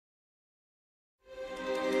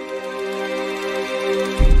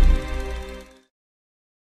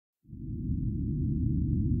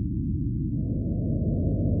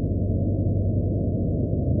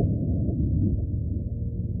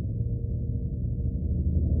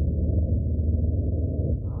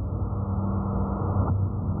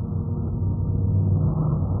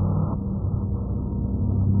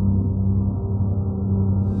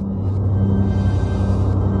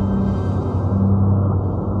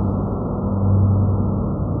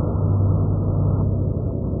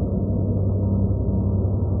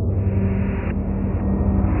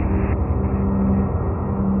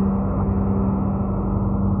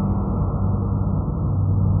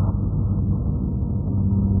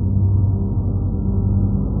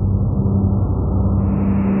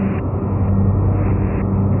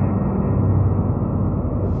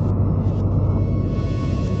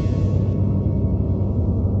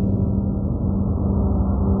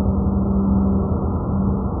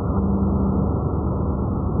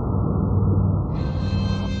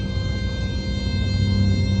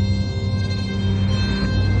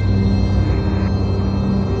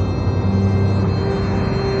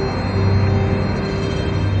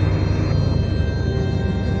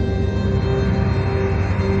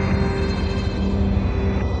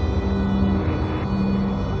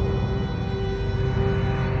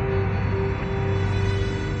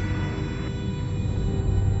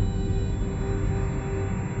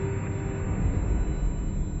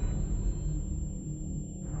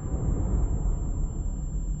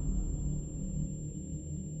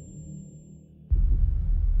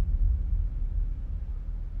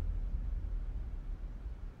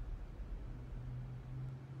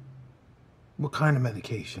What kind of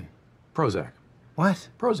medication? Prozac. What?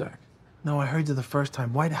 Prozac. No, I heard you the first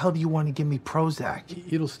time. Why the hell do you want to give me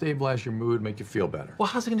Prozac? It'll stabilize your mood, make you feel better. Well,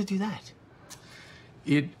 how's it going to do that?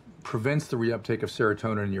 It prevents the reuptake of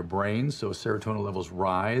serotonin in your brain, so serotonin levels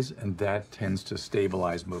rise, and that tends to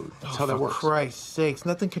stabilize mood. That's how that works. For Christ's sakes,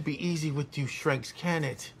 nothing could be easy with you shrinks, can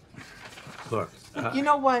it? Look. You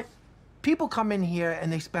know what? People come in here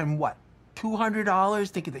and they spend, what, $200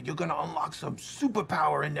 thinking that you're gonna unlock some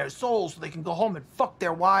superpower in their souls so they can go home and fuck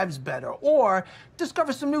their wives better. Or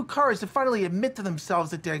discover some new courage to finally admit to themselves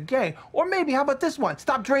that they're gay. Or maybe, how about this one?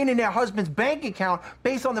 Stop draining their husband's bank account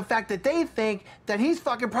based on the fact that they think that he's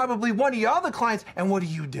fucking probably one of your other clients. And what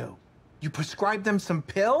do? You prescribe them some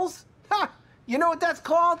pills? Ha! You know what that's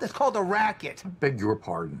called? That's called a racket. I beg your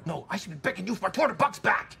pardon. No, I should be begging you for my $200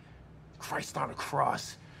 back. Christ on a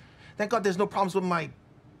cross. Thank God there's no problems with my,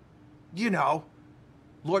 you know,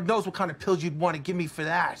 Lord knows what kind of pills you'd want to give me for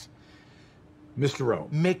that. Mr. Rome.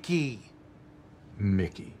 Mickey.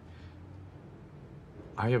 Mickey.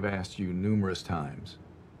 I have asked you numerous times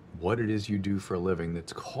what it is you do for a living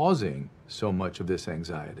that's causing so much of this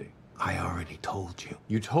anxiety. I already told you.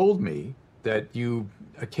 You told me that you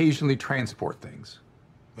occasionally transport things.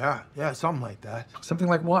 Yeah, something like that. Something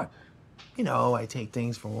like what? You know, I take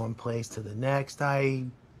things from one place to the next. I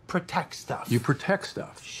protect stuff. You protect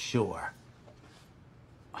stuff? Sure.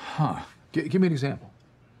 Huh. Give me an example.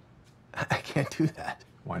 I can't do that.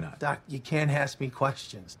 Why not? Doc, you can't ask me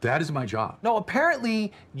questions. That is my job. No,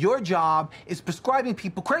 apparently your job is prescribing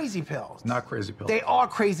people crazy pills. Not crazy pills. They are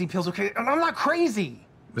crazy pills, okay? And I'm not crazy.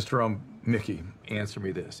 Mr. Rome, Mickey, answer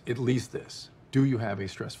me this. At least this. Do you have a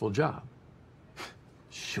stressful job?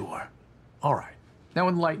 Sure. All right. Now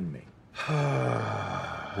enlighten me.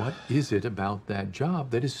 What is it about that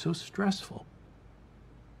job that is so stressful?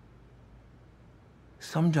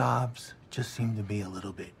 Some jobs just seem to be a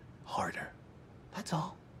little bit harder. That's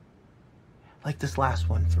all. Like this last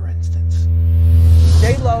one, for instance.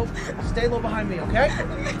 Stay low. Stay low behind me, okay?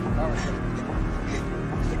 All right.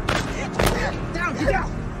 Down, get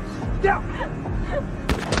down! Down!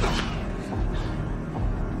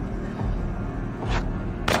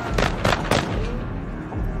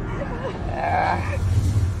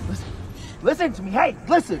 Listen to me. Hey,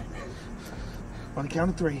 listen. On the count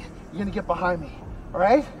of 3, you're gonna get behind me, all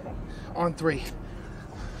right? On 3.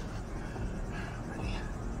 Ready?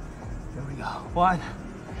 Here we go. 1,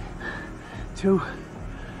 2,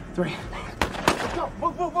 3. Let's go.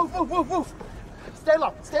 Move. Stay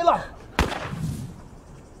low.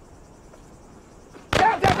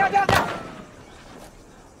 Down.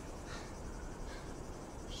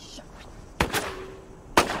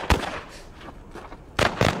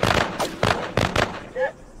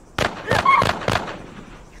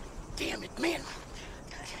 Damn it, man.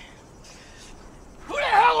 Who the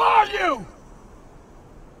hell are you?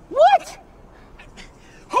 What?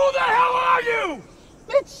 Who the hell are you?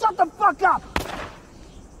 Bitch, shut the fuck up.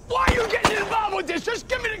 Why are you getting involved with this? Just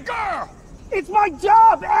give me the girl. It's my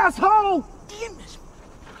job, asshole. Damn this.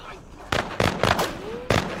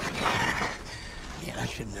 Man, I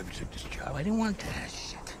should have never took this job. I didn't want to.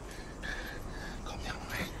 Shit. Calm down,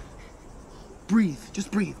 man. Breathe. Just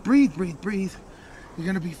breathe. Breathe. You're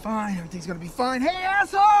gonna be fine. Everything's gonna be fine. Hey,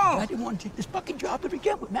 asshole! I didn't want to take this fucking job to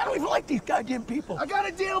begin with, man. I don't even like these goddamn people. I got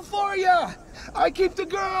a deal for you. I keep the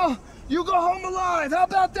girl. You go home alive. How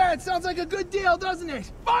about that? Sounds like a good deal, doesn't it?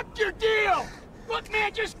 Fuck your deal. Look,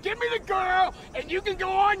 man, just give me the girl, and you can go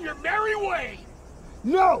on your merry way.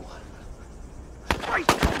 No. Christ.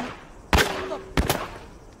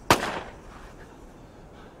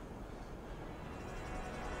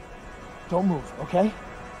 Don't move, okay?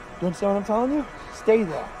 You understand what I'm telling you? Stay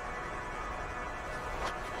there.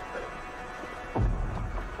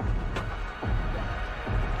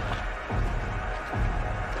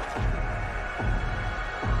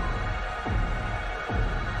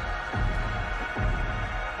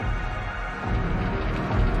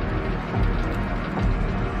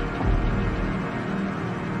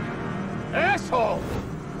 Asshole!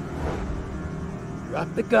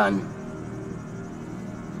 Drop the gun.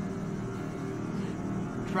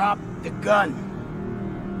 Drop the gun.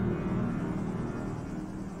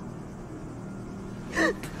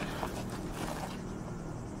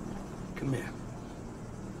 Come here.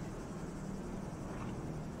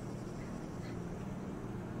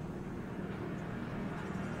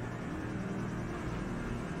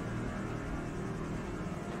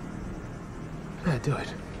 Yeah, do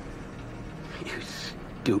it. You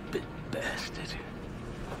stupid bastard.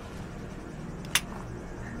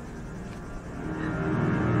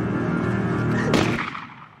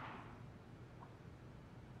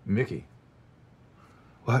 Mickey.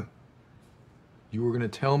 What? You were going to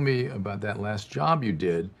tell me about that last job you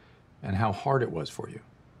did and how hard it was for you.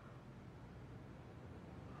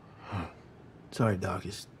 Sorry, Doc.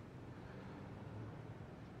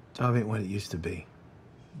 Job ain't what it used to be.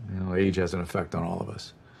 You know, age has an effect on all of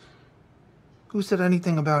us. Who said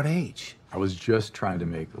anything about age? I was just trying to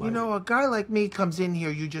make light. You know, a guy like me comes in here,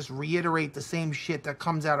 you just reiterate the same shit that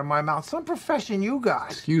comes out of my mouth. Some profession you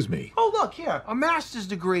got. Excuse me. Oh, look, here. A master's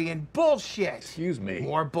degree in bullshit. Excuse me.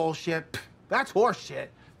 More bullshit. Pfft, that's horse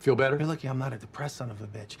shit. Feel better? You're lucky I'm not a depressed son of a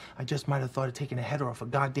bitch. I just might have thought of taking a header off a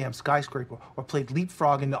goddamn skyscraper or played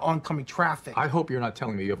leapfrog into oncoming traffic. I hope you're not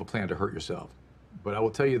telling me you have a plan to hurt yourself. But I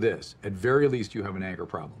will tell you this, at very least, you have an anger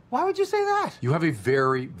problem. Why would you say that? You have a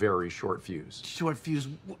very, very short fuse. Short fuse?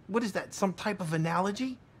 What is that, some type of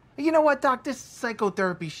analogy? You know what, Doc? This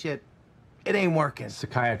psychotherapy shit, it ain't working.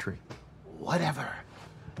 Psychiatry. Whatever.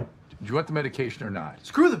 Do you want the medication or not?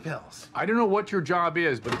 Screw the pills. I don't know what your job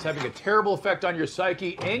is, but it's having a terrible effect on your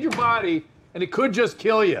psyche and your body, and it could just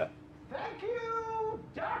kill you. Thank you,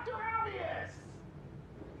 Dr. Obvious.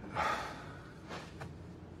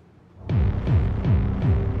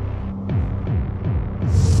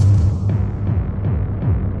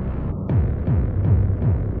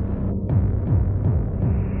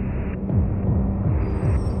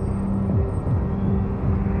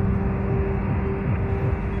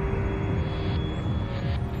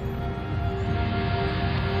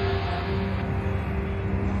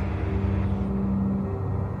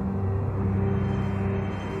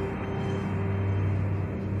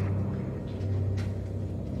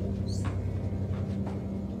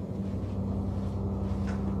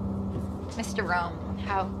 Mr. Rome,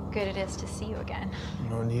 how good it is to see you again.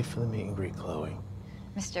 No need for the meet and greet, Chloe.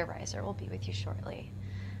 Mr. Reiser will be with you shortly.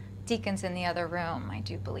 Deacon's in the other room. I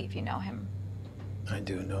do believe you know him. I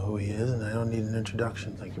do know who he is, and I don't need an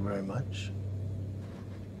introduction. Thank you very much.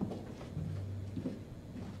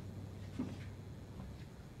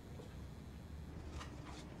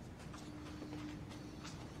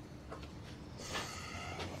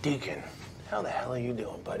 Deacon, how the hell are you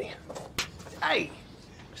doing, buddy? Hey!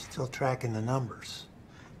 Still tracking the numbers.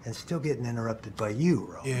 And still getting interrupted by you,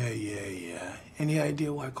 Ro. Yeah. Any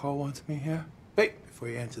idea why Carl wants me here? Wait, before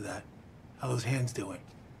you answer that, how those hands doing?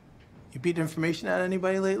 You beat information out of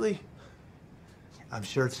anybody lately? I'm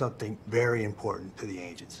sure it's something very important to the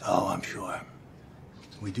agents. Oh, I'm sure.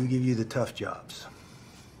 We do give you the tough jobs.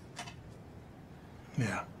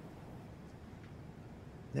 Yeah.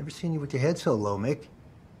 Never seen you with your head so low, Mick.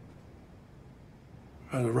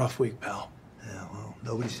 Had a rough week, pal. Yeah, well,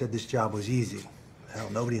 nobody said this job was easy. Hell,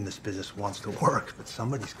 nobody in this business wants to work, but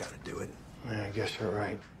somebody's got to do it. Yeah, I guess you're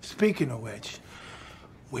right. Speaking of which,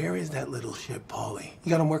 where is that little shit, Paulie?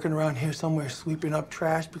 You got him working around here somewhere sweeping up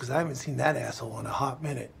trash? Because I haven't seen that asshole in a hot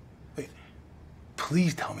minute. Wait,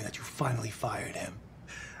 please tell me that you finally fired him.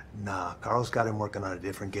 Nah, Carl's got him working on a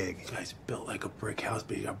different gig. This guy's built like a brick house,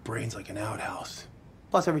 but he got brains like an outhouse.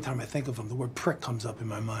 Plus, every time I think of him, the word prick comes up in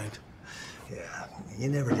my mind. Yeah, you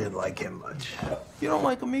never did like him much. You don't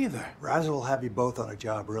like him either. Raza will have you both on a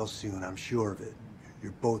job real soon, I'm sure of it.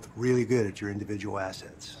 You're both really good at your individual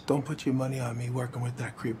assets. Don't put your money on me working with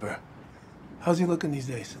that creeper. How's he looking these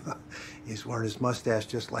days? He's wearing his mustache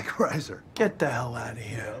just like Reiser. Get the hell out of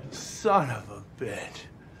here. Son of a bitch.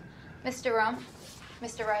 Mr. Rome,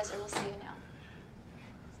 Mr. Reiser will see you now.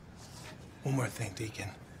 One more thing, Deacon.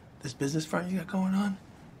 This business front you got going on?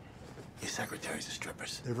 Your secretaries are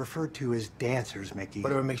strippers. They're referred to as dancers, Mickey.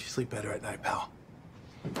 Whatever makes you sleep better at night, pal.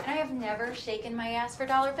 And I have never shaken my ass for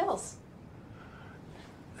dollar bills.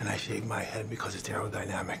 And I shake my head because it's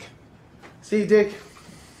aerodynamic. See you, Dick.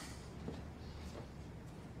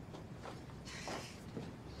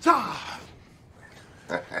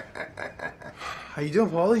 How you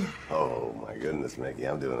doing, Paulie? Oh, my goodness, Mickey.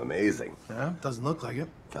 I'm doing amazing. Yeah, doesn't look like it.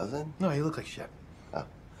 Doesn't? No, you look like shit. Oh,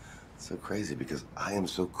 it's so crazy because I am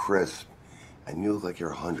so crisp and you look like you're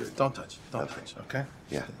 100. Don't touch. Don't touch, okay?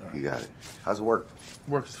 Yeah, you got it. How's it work?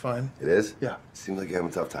 Works fine. It is? Yeah. Seems like you're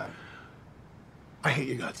having a tough time. I hate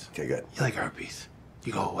your guts. Okay, good. You like herpes.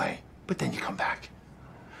 You go away, but then you come back.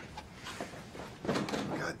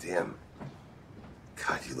 God damn.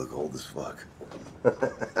 God, you look old as fuck.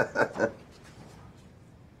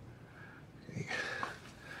 Hey,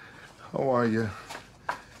 how are you?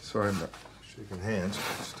 Sorry, I'm not shaking hands.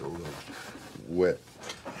 I'm still a little wet.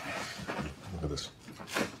 Look at this.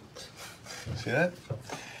 See that?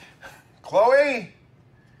 Chloe,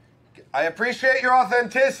 I appreciate your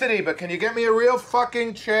authenticity, but can you get me a real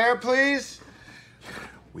fucking chair, please?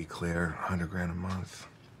 We clear 100 grand a month.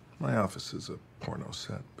 My office is a porno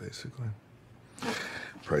set, basically.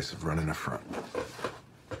 Price of running a front.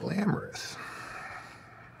 Glamorous.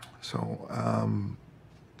 So,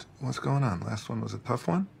 what's going on? Last one was a tough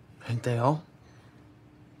one? Ain't they all?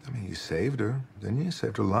 I mean, you saved her, didn't you? You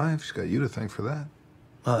saved her life. She's got you to thank for that.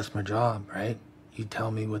 Well, it's my job, right? You tell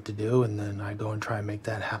me what to do, and then I go and try and make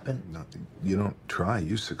that happen. No, you don't try,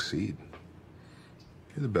 you succeed.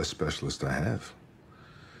 You're the best specialist I have.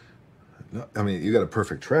 No, I mean, you got a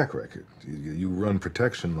perfect track record. You run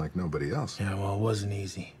protection like nobody else. Yeah, well, it wasn't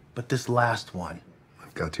easy. But this last one...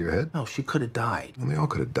 Got to your head? No, she could have died. Well, they all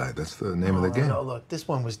could have died. That's the name of the game. No, look, this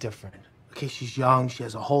one was different. Okay, she's young, she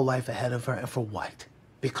has a whole life ahead of her, and for what?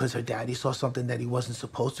 Because her daddy saw something that he wasn't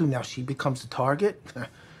supposed to, now she becomes the target?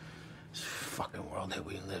 This fucking world that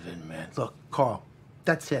we live in, man. Look, Carl,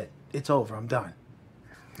 that's it. It's over. I'm done.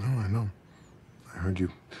 No, I know. I heard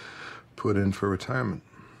you put in for retirement.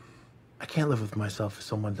 I can't live with myself if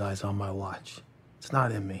someone dies on my watch. It's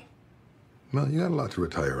not in me. Well, you got a lot to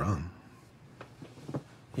retire on.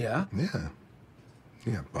 Yeah? Yeah.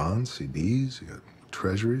 You got bonds, CDs, you got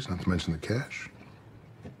treasuries, not to mention the cash.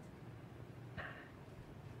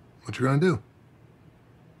 What you gonna do?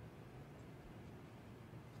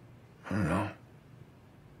 I don't know.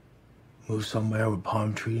 Move somewhere with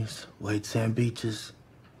palm trees, white sand beaches.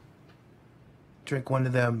 Drink one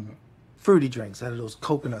of them fruity drinks out of those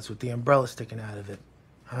coconuts with the umbrella sticking out of it.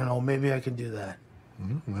 I don't know, maybe I can do that.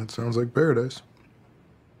 That sounds like paradise.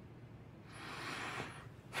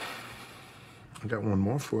 I got one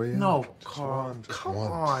more for you. No, Just Carl, one, just come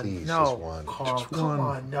one, on. please, No, just one. Carl, Just come one.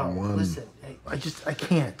 on. No, One. listen, hey, I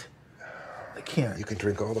can't. I can't. You can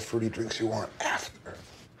drink all the fruity drinks you want after.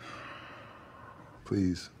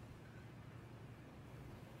 Please.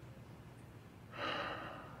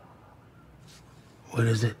 What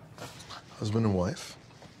is it? Husband and wife.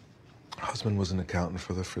 Husband was an accountant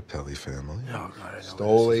for the Fratelli family. Oh, God, I know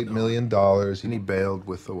Stole where this is $8 million, and he bailed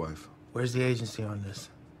with the wife. Where's the agency on this?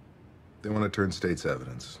 They want to turn state's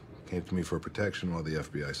evidence. Came to me for protection while the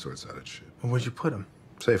FBI sorts out its shit. And where'd you put him?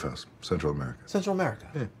 Safe house, Central America. Central America?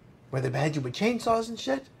 Yeah. Where they behead you with chainsaws and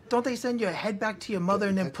shit? Don't they send your head back to your mother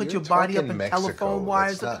and then put You're your body up talking in Mexico. telephone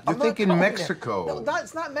wires? That's not- I'm you're thinking talking Mexico. No,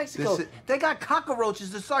 it's not Mexico. This is- They got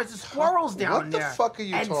cockroaches the size of squirrels down What the there. fuck are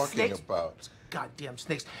you And talking snakes. about? Goddamn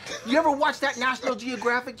snakes. You ever watch that National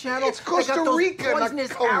Geographic channel? It's Costa They got those Rica, not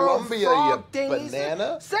poisonous arrow Colombia, frog you thingies.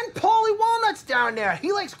 banana. Send Paulie Walnuts down there.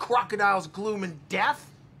 He likes crocodiles, gloom, and death.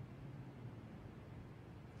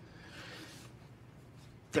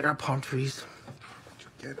 They got palm trees.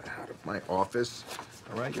 Get out of my office.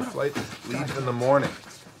 All right, your flight leaves in the morning.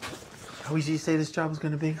 How easy you say this job is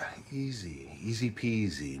going to be? Easy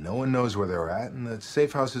peasy. No one knows where they're at, and the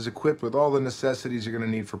safe house is equipped with all the necessities you're going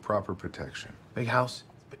to need for proper protection. Big house?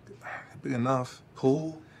 Big enough.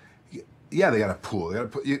 Pool? Yeah, they got a pool. They got a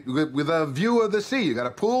pool with a view of the sea. You got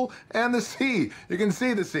a pool and the sea. You can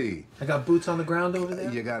see the sea. I got boots on the ground over there?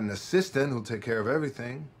 You got an assistant who'll take care of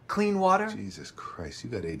everything. Clean water? Jesus Christ, you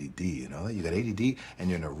got ADD, you know that? You got ADD and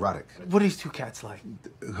you're neurotic. What are these two cats like?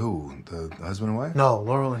 Who? The husband and wife? No,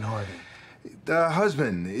 Laurel and Hardy. The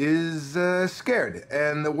husband is scared,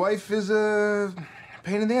 and the wife is a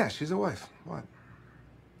pain in the ass. She's a wife. What?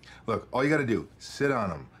 Look, all you gotta do, sit on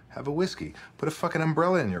them, have a whiskey, put a fucking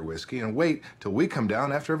umbrella in your whiskey, and wait till we come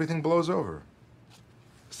down after everything blows over.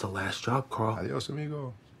 It's the last job, Carl. Adios,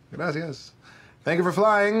 amigo. Gracias. Thank you for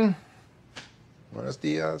flying. Buenos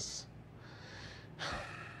dias.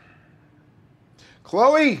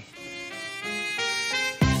 Chloe!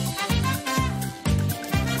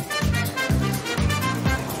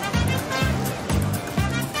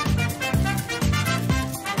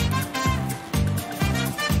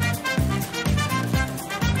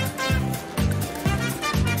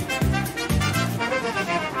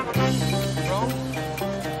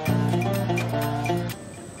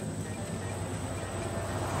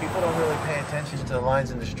 People don't really pay attention to the lines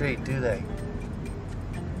in the street, do they?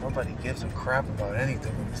 Nobody gives a crap about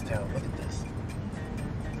anything in this town. Look at this.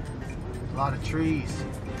 A lot of trees.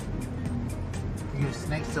 You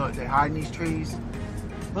snakes, so they hide in these trees.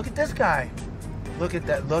 Look at this guy. Look at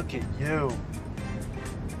that. Look at you.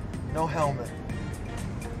 No helmet.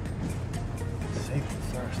 Safety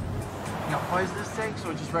first. Now, poisonous snakes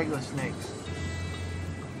or just regular snakes?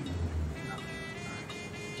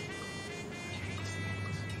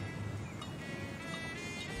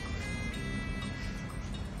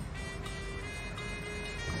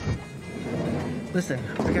 Listen,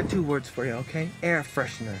 I got two words for you, okay? Air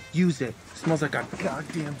freshener. Use it. Smells like a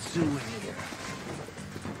goddamn zoo in here.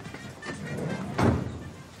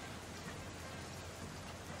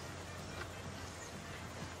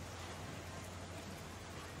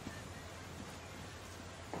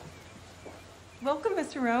 Welcome, Miss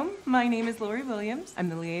Mr. Rome. My name is Lori Williams. I'm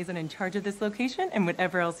the liaison in charge of this location and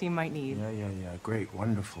whatever else you might need. Yeah. Great,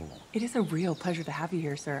 wonderful. It is a real pleasure to have you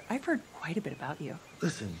here, sir. I've heard quite a bit about you.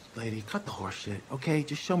 Listen, lady, cut the horse shit, okay?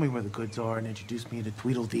 Just show me where the goods are and introduce me to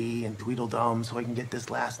Tweedledee and Tweedledum so I can get this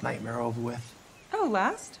last nightmare over with. Oh,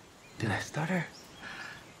 last? Did I stutter?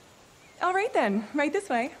 All right then, right this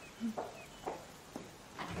way.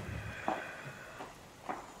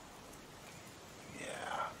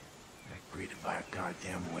 Greeted by a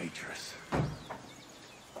goddamn waitress.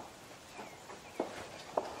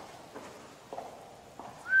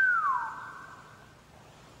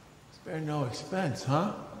 Spare no expense,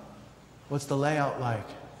 huh? What's the layout like?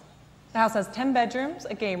 The house has 10 bedrooms,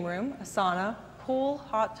 a game room, a sauna, pool,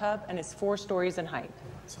 hot tub, and is 4 stories in height.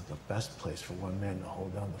 It's not the best place for one man to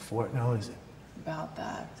hold down the fort now, is it? About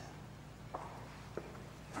that.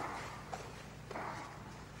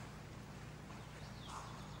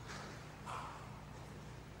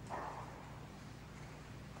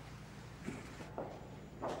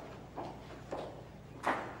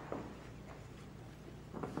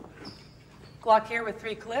 Glock here with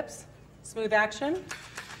 3 clips. Smooth action.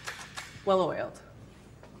 Well oiled.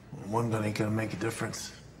 One gun ain't gonna make a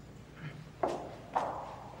difference.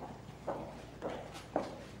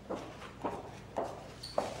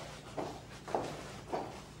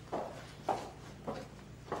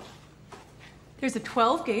 There's a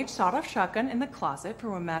 12-gauge sawed-off shotgun in the closet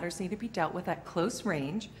for when matters need to be dealt with at close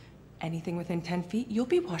range. Anything within 10 feet, you'll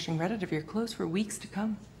be washing red out of your clothes for weeks to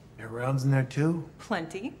come. There are rounds in there too?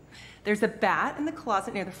 Plenty. There's a bat in the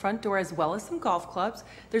closet near the front door as well as some golf clubs.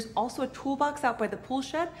 There's also a toolbox out by the pool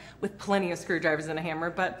shed with plenty of screwdrivers and a hammer,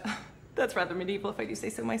 but that's rather medieval if I do say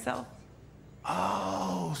so myself.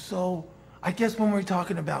 Oh, so I guess when we're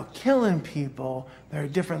talking about killing people, there are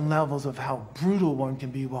different levels of how brutal one can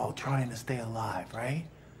be while trying to stay alive, right?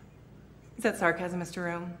 Is that sarcasm, Mr.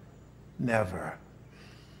 Rome? Never.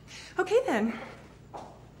 Okay then.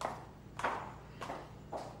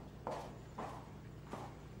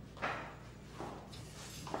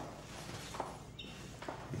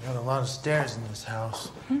 You got a lot of stairs in this house.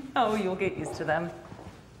 Oh, you'll get used to them.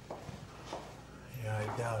 Yeah,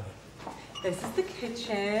 I doubt it. This is the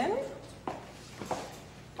kitchen.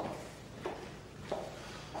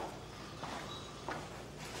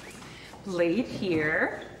 Blade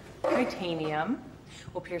here, titanium.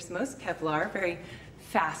 Will pierce most Kevlar, very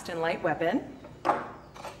fast and light weapon.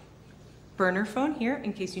 Burner phone here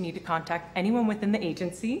in case you need to contact anyone within the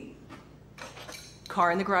agency.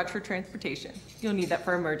 Car in the garage for transportation. You'll need that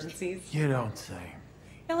for emergencies. You don't say.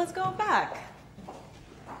 Now let's go back.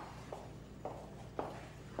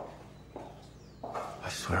 I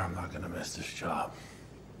swear I'm not gonna miss this job.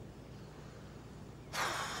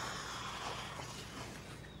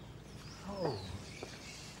 Oh.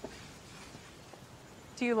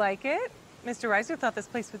 Do you like it? Mr. Reiser thought this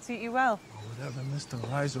place would suit you well. Whatever Mr.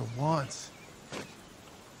 Reiser wants.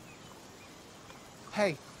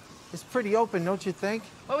 Hey, it's pretty open, don't you think?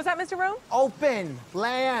 What was that, Mr. Rome? Open,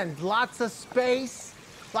 land, lots of space,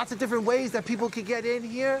 lots of different ways that people could get in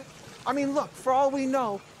here. I mean, look, for all we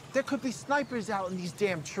know, there could be snipers out in these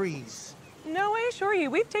damn trees. No, I assure you,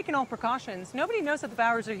 we've taken all precautions. Nobody knows that the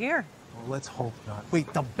Bowers are here. Well, let's hope not.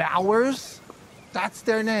 Wait, the Bowers? That's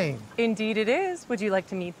their name? Indeed it is. Would you like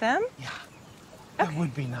to meet them? Yeah, that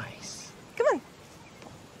would be nice. Come on.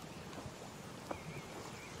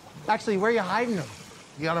 Actually, where are you hiding them?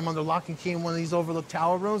 You got them under lock and key in one of these overlooked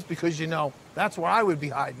tower rooms? Because, you know, that's where I would be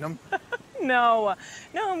hiding them. No,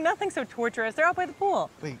 nothing so torturous. They're out by the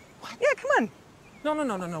pool. Wait, what? Yeah, come on.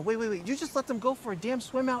 No. Wait. You just let them go for a damn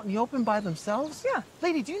swim out in the open by themselves? Yeah.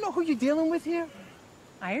 Lady, do you know who you're dealing with here?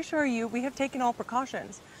 I assure you, we have taken all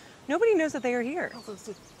precautions. Nobody knows that they are here. No,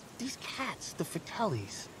 these cats, the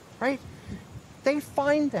Fratellis, right? They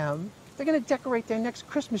find them, they're gonna decorate their next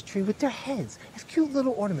Christmas tree with their heads as cute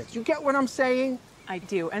little ornaments. You get what I'm saying? I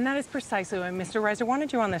do, and that is precisely why Mr. Reiser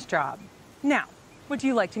wanted you on this job. Now, would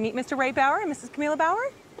you like to meet Mr. Ray Bauer and Mrs. Camilla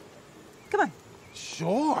Bauer? Come on.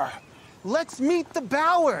 Sure. Let's meet the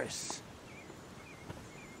Bowers.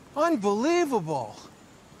 Unbelievable.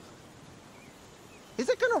 Is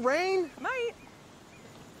it gonna rain? Might.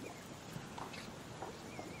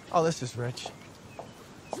 Oh, this is rich.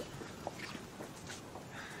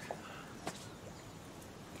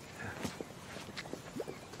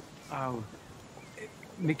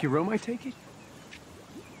 Mickey Rome, I take it?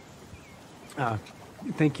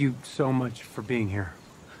 Thank you so much for being here.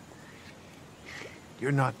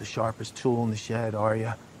 You're not the sharpest tool in the shed, are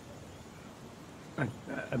you?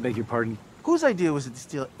 I beg your pardon? Whose idea was it to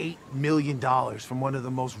steal $8 million from one of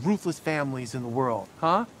the most ruthless families in the world,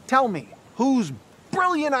 huh? Tell me, whose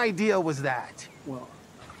brilliant idea was that? Well,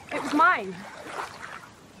 It was mine.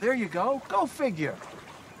 There you go. Go figure.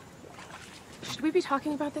 Should we be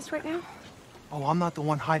talking about this right now? Oh, I'm not the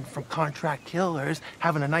one hiding from contract killers,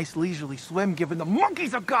 having a nice leisurely swim, giving the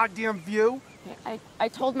monkeys a goddamn view. I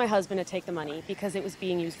told my husband to take the money because it was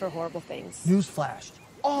being used for horrible things. Newsflash.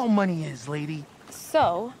 All money is, lady.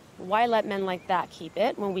 So, why let men like that keep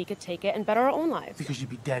it when we could take it and better our own lives? Because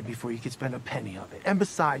you'd be dead before you could spend a penny of it. And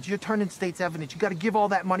besides, you're turning state's evidence. You gotta give all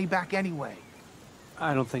that money back anyway.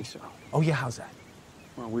 I don't think so. Oh yeah, how's that?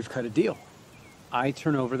 Well, we've cut a deal. I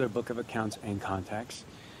turn over their book of accounts and contacts,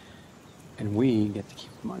 and we get to keep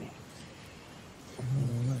the money.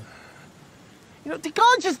 You know, did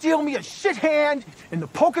God just deal me a shit hand in the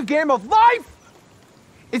poker game of life?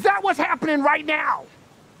 Is that what's happening right now?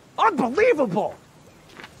 Unbelievable!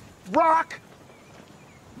 Rock!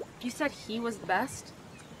 You said he was the best?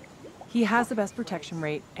 He has the best protection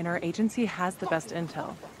rate, and our agency has the best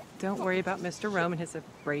intel. Don't worry about Mr. Rome and his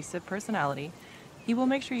abrasive personality. He will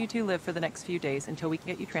make sure you two live for the next few days until we can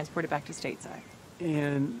get you transported back to stateside.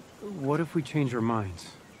 And what if we change our minds?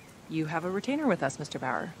 You have a retainer with us, Mr.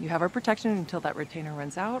 Bauer. You have our protection until that retainer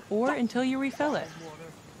runs out, or until you refill it.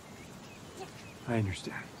 I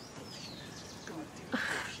understand.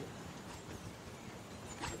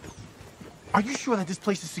 Are you sure that this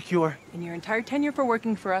place is secure? In your entire tenure for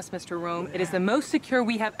working for us, Mr. Rome, it is the most secure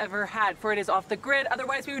we have ever had, for it is off the grid.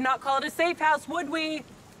 Otherwise, we would not call it a safe house, would we?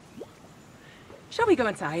 Shall we go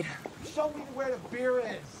inside? Show me where the beer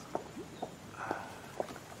is.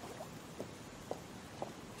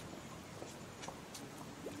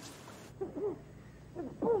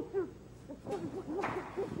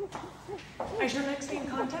 I shall next be in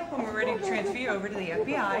contact when we're ready to transfer you over to the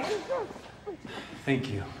FBI.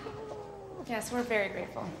 Thank you. Yes, we're very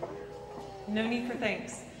grateful. No need for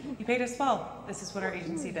thanks. You paid us well. This is what our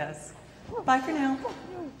agency does. Bye for now.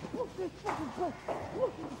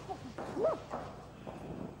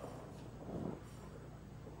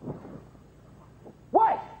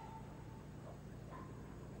 What?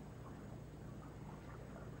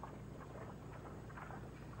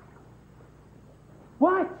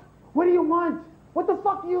 What? What do you want? What the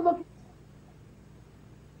fuck are you looking?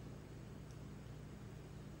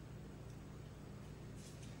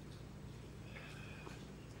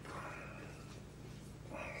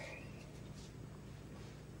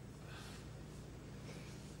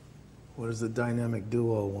 What does the dynamic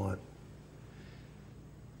duo want?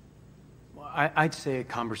 Well, I'd say a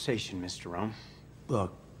conversation, Mr. Rome.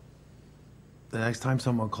 Look, the next time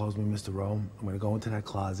someone calls me Mr. Rome, I'm gonna go into that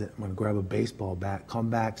closet, I'm gonna grab a baseball bat,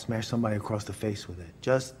 come back, smash somebody across the face with it.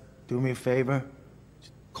 Just do me a favor,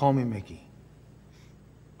 just call me Mickey.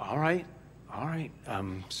 All right, all right.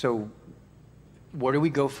 So where do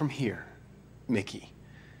we go from here, Mickey?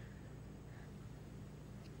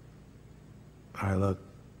 All right, look,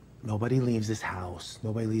 nobody leaves this house,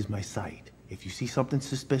 nobody leaves my sight. If you see something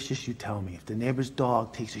suspicious, you tell me. If the neighbor's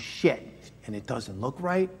dog takes a shit and it doesn't look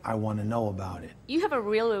right, I want to know about it. You have a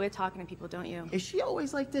real way of talking to people, don't you? Is she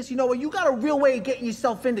always like this? You know what? You got a real way of getting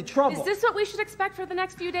yourself into trouble. Is this what we should expect for the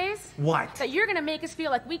next few days? What? That you're gonna make us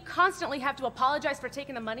feel like we constantly have to apologize for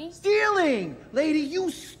taking the money? Stealing! Lady,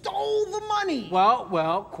 you stole the money!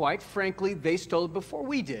 Well, quite frankly, they stole it before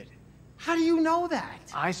we did. How do you know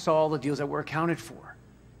that? I saw all the deals that were accounted for.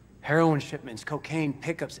 Heroin shipments, cocaine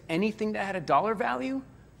pickups, anything that had a dollar value,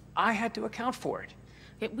 I had to account for it.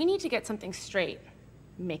 Okay, we need to get something straight,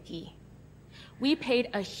 Mickey. We paid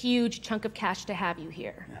a huge chunk of cash to have you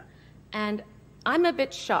here. Yeah. And I'm a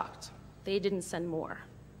bit shocked they didn't send more.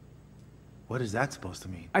 What is that supposed to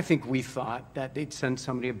mean? I think we thought that they'd send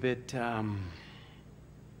somebody a bit,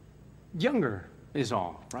 younger is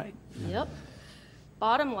all, right? Yep.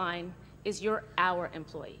 Bottom line is you're our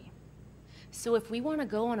employee. So if we want to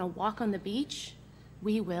go on a walk on the beach,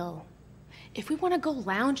 we will. If we want to go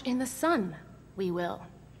lounge in the sun, we will.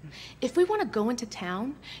 If we want to go into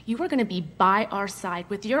town, you are going to be by our side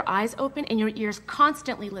with your eyes open and your ears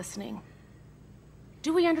constantly listening.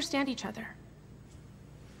 Do we understand each other?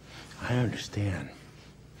 I understand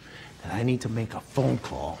that I need to make a phone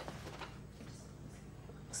call.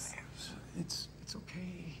 It's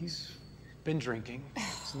okay. He's been drinking.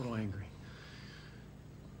 He's a little angry.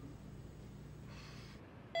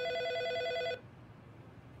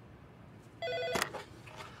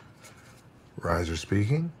 Riser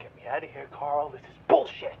speaking. Get me out of here, Carl. This is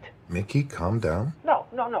bullshit. Mickey, calm down. No.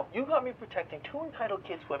 You got me protecting two entitled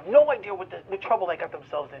kids who have no idea what the trouble they got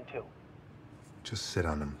themselves into. Just sit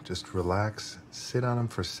on him. Just relax. Sit on him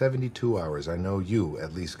for 72 hours. I know you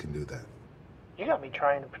at least can do that. You got me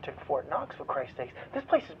trying to protect Fort Knox, for Christ's sake. This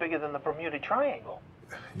place is bigger than the Bermuda Triangle.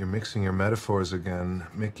 you're mixing your metaphors again.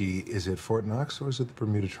 Mickey, is it Fort Knox or is it the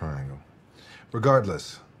Bermuda Triangle?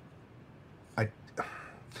 Regardless,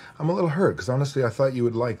 I'm a little hurt, because honestly, I thought you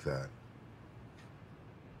would like that.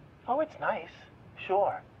 Oh, it's nice,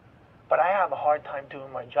 sure. But I have a hard time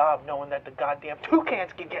doing my job knowing that the goddamn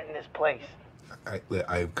toucans can get in this place.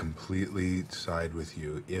 I completely side with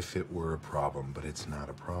you if it were a problem, but it's not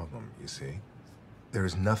a problem, you see?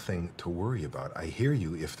 There's nothing to worry about. I hear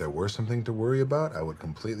you. If there were something to worry about, I would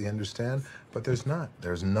completely understand, but there's not.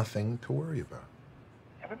 There's nothing to worry about.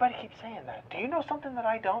 Everybody keeps saying that. Do you know something that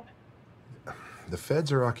I don't? The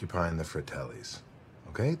feds are occupying the Fratellis,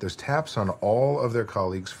 okay? There's taps on all of their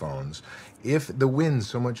colleagues' phones. If the wind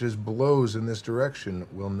so much as blows in this direction,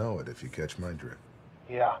 we'll know it, if you catch my drift.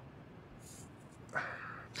 Yeah.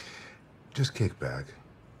 Just kick back,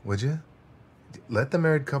 would you? Let the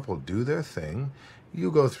married couple do their thing. You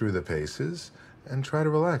go through the paces and try to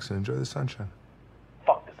relax and enjoy the sunshine.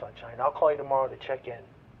 Fuck the sunshine. I'll call you tomorrow to check in.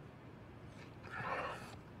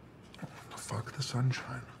 Fuck the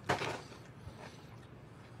sunshine.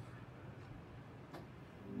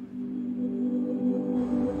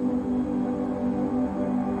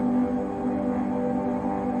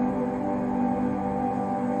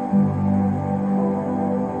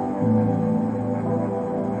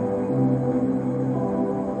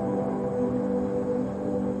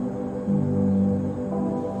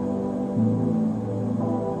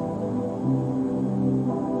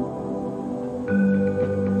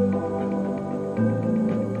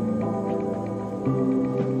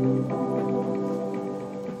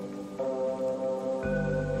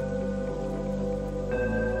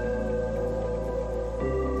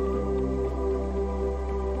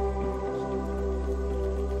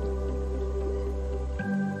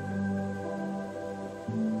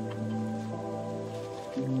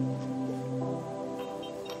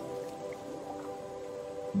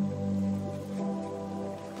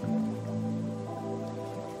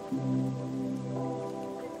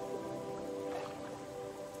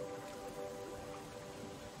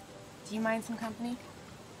 Do you mind some company?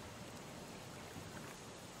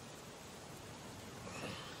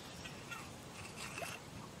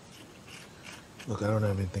 Look, I don't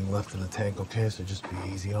have anything left in the tank, okay? So just be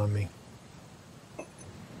easy on me.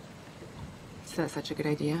 Is that such a good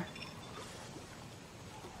idea?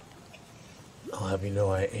 I'll have you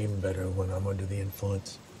know I aim better when I'm under the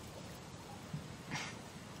influence.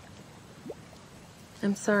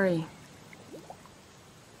 I'm sorry.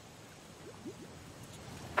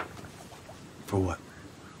 For what?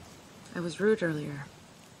 I was rude earlier.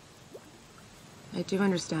 I do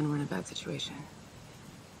understand we're in a bad situation.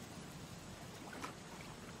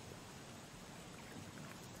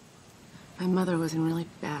 My mother was in really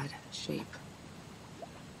bad shape.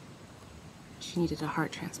 She needed a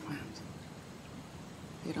heart transplant.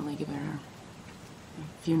 They'd only given her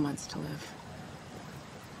a few months to live.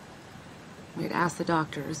 We had asked the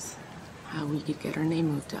doctors how we could get her name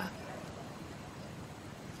moved up.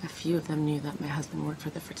 A few of them knew that my husband worked for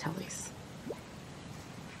the Fratellis.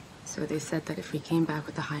 So they said that if we came back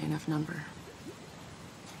with a high enough number,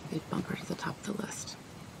 they'd bump her to the top of the list.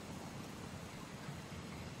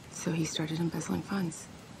 So he started embezzling funds.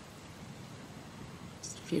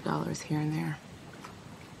 Just a few dollars here and there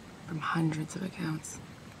from hundreds of accounts.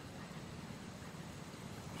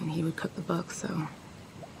 And he would cook the books, so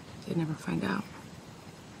they'd never find out.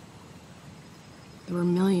 There were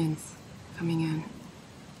millions coming in.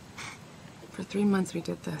 For 3 months we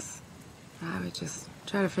did this. I would just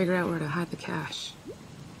try to figure out where to hide the cash.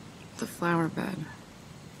 The flower bed.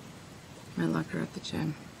 My locker at the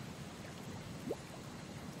gym.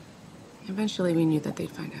 Eventually we knew that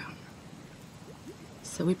they'd find out.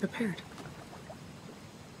 So we prepared.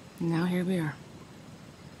 And now here we are.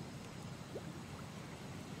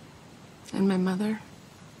 And my mother,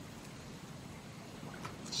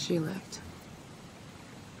 she lived.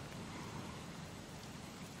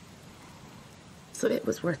 So it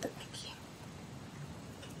was worth it, Mickey.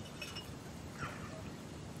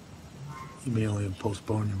 You may only have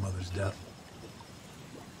postponed your mother's death.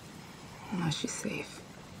 No, she's safe.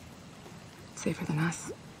 Safer than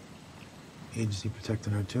us. Agency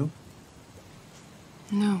protecting her too?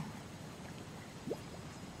 No.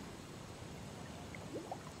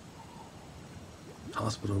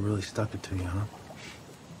 Hospital really stuck it to you, huh?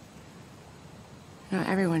 No,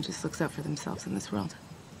 everyone just looks out for themselves in this world.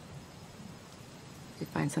 They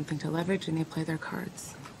find something to leverage and they play their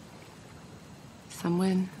cards. Some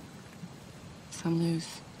win, some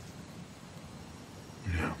lose.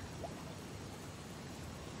 Yeah.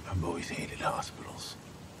 I've always hated hospitals.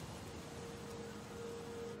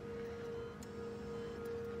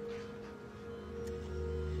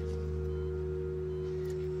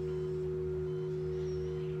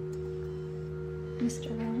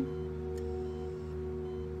 Mr. Rowan?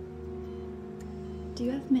 Do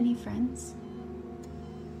you have many friends?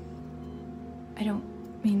 I don't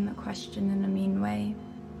mean the question in a mean way.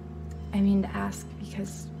 I mean to ask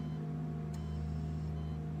because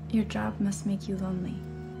your job must make you lonely.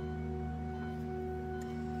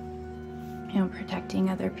 You know,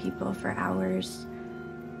 protecting other people for hours,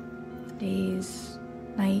 days,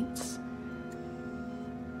 nights.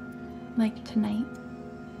 Like tonight.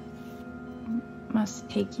 Must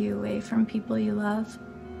take you away from people you love.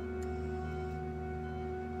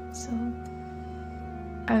 So,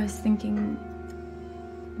 I was thinking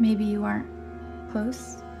maybe you aren't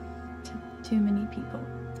close to too many people.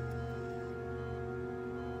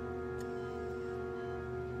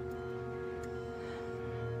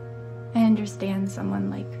 I understand someone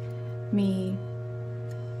like me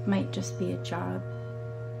might just be a job,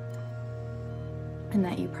 and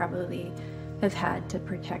that you probably have had to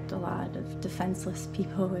protect a lot of defenseless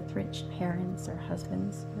people with rich parents or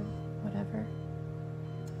husbands or whatever.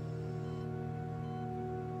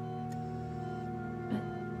 But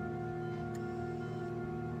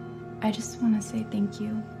I just want to say thank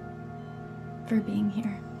you for being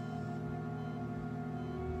here.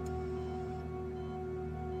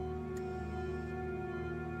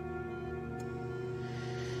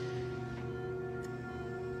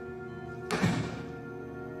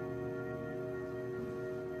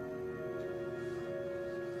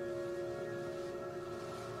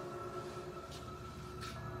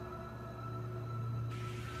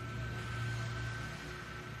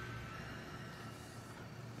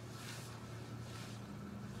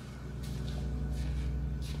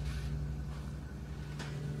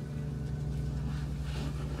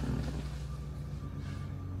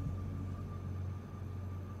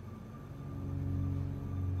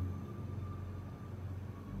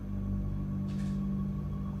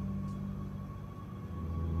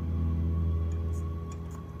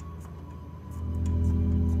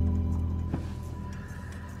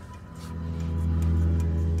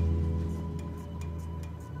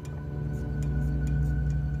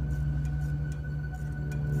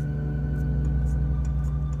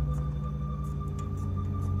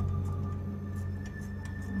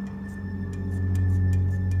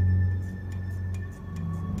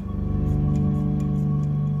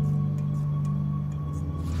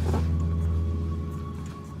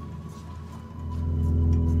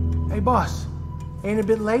 Hey, boss, ain't it a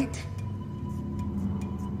bit late?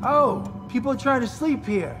 Oh, people are trying to sleep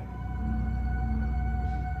here.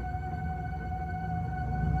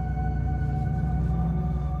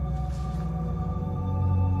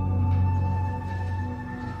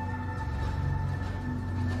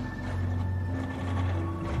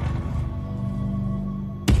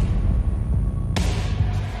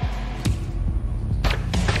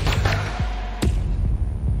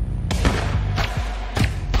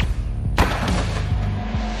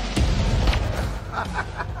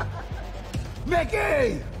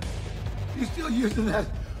 Mickey! You still using that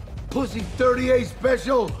pussy 38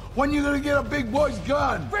 special? When you gonna get a big boy's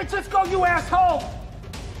gun? Rich, let's go, you asshole!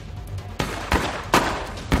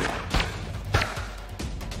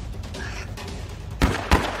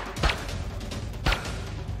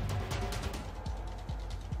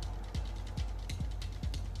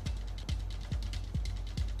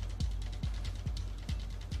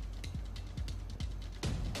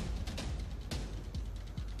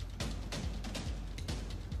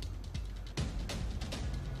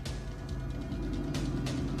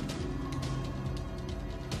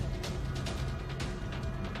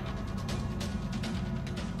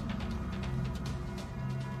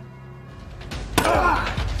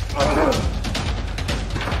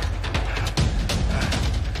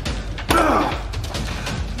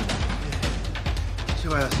 Get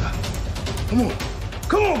your ass up. Come on.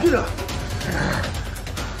 Come on, get up.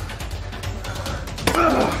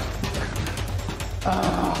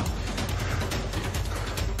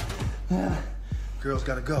 Girl's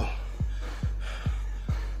gotta go.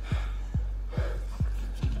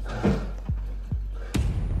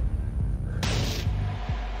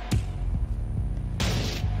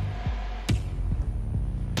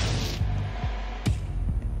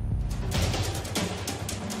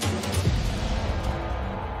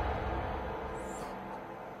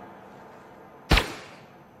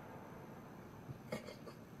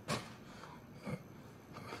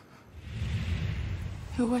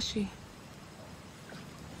 Who was she?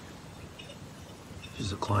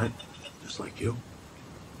 She's a client, just like you.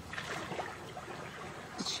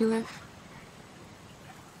 Did she live?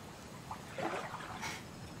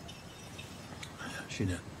 She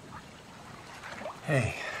did.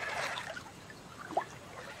 Hey.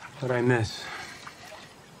 What'd I miss?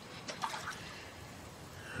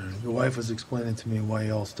 Your wife was explaining to me why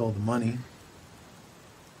you all stole the money.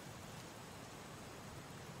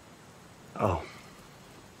 Oh.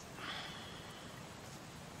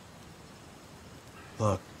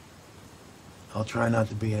 Look, I'll try not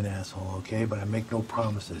to be an asshole, okay? But I make no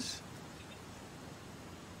promises.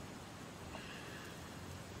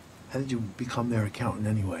 How did you become their accountant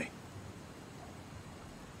anyway?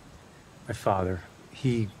 My father,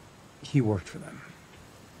 he worked for them.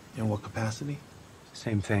 In what capacity?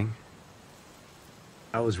 Same thing.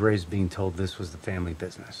 I was raised being told this was the family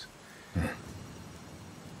business.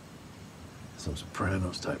 Some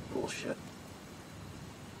Sopranos type bullshit.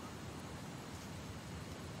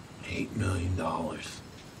 $8 million.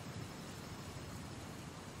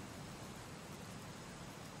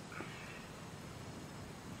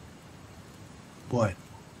 What?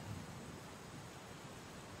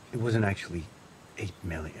 It wasn't actually 8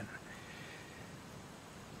 million.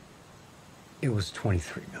 It was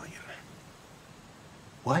 23 million.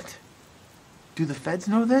 What? Do the feds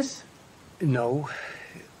know this? No.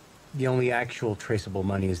 The only actual traceable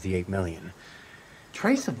money is the 8 million.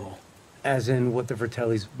 Traceable? As in what the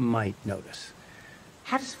Fratellis might notice.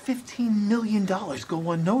 How does $15 million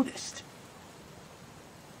go unnoticed?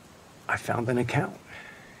 I found an account.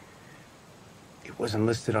 It wasn't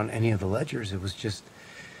listed on any of the ledgers. It was just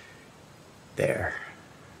there.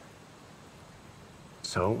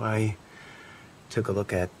 So I took a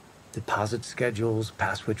look at deposit schedules,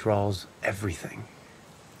 past withdrawals, everything.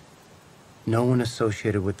 No one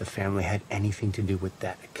associated with the family had anything to do with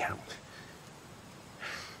that account.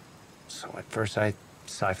 So at first I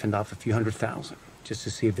siphoned off a few $100,000 just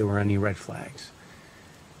to see if there were any red flags.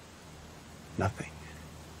 Nothing.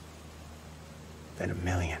 Then $1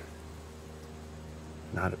 million.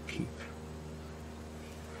 Not a peep.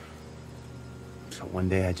 So one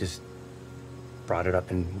day I just brought it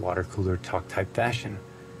up in water cooler talk type fashion.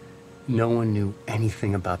 No one knew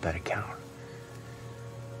anything about that account.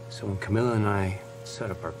 So when Camilla and I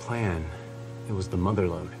set up our plan, it was the mother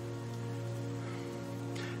lode.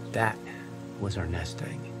 That was our nest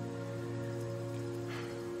egg.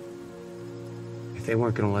 If they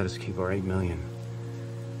weren't gonna let us keep our 8 million,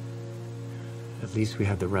 at least we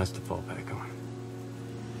had the rest to fall back on.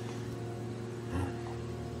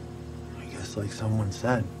 I guess like someone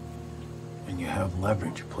said, when you have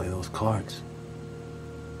leverage, you play those cards.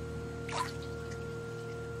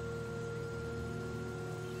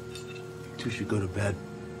 You two should go to bed.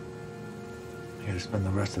 I gotta spend the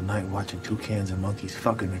rest of the night watching toucans and monkeys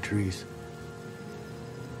fuck in the trees.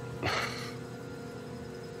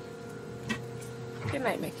 Good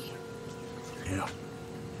night, Mickey. Yeah.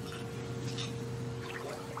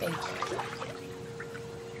 Thank you.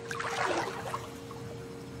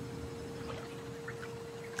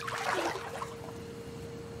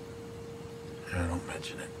 Yeah, don't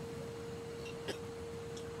mention it.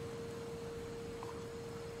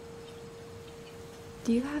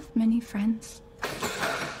 Do you have many friends?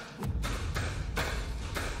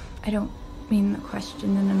 I don't mean the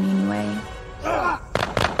question in a mean way.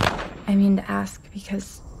 I mean to ask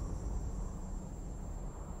because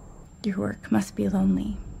your work must be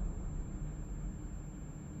lonely.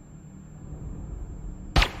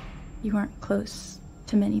 You aren't close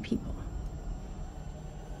to many people.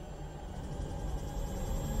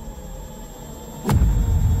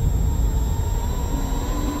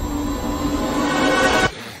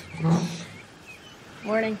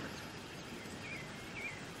 Morning.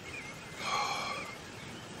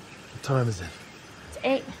 What time is it? It's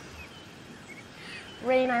 8.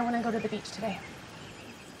 Ray and I want to go to the beach today.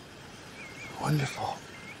 Wonderful.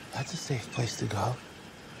 That's a safe place to go.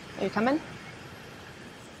 Are you coming?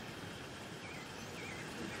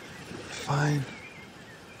 Fine.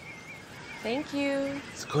 Thank you.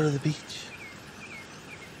 Let's go to the beach.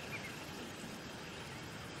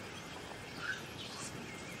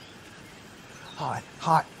 Hot,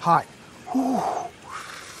 hot, hot. Whew.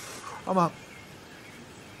 I'm up.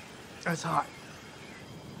 That's hot.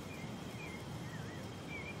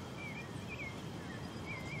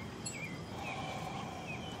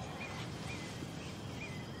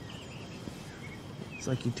 It's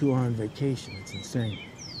like you two are on vacation. It's insane.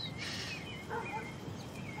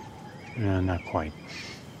 No, not quite.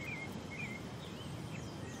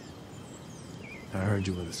 I heard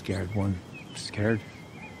you were the scared one. Scared?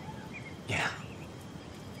 Yeah.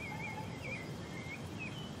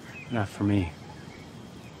 Not for me.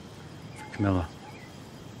 For Camilla.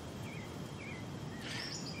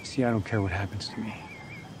 See, I don't care what happens to me.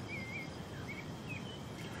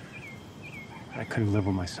 I couldn't live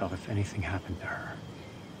with myself if anything happened to her.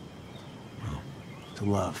 Well, to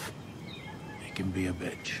love, it can be a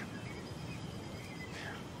bitch.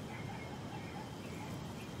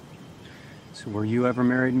 So were you ever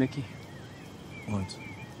married, Mickey? Once.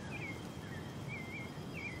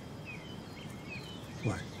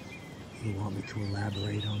 What? You want me to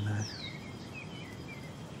elaborate on that?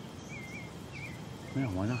 Yeah,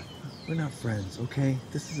 why not? We're not friends, okay?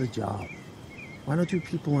 This is a job. Why don't you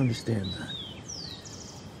people understand that?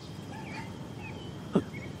 Look,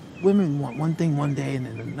 women want one thing one day, and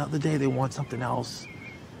then another day they want something else.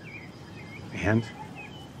 And?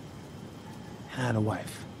 I had a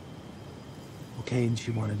wife. Okay, and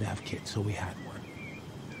she wanted to have kids, so we had one.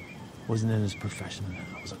 Wasn't in his profession then.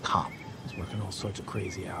 I was a cop. I was working all sorts of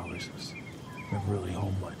crazy hours. I was never really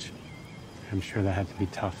home much. I'm sure that had to be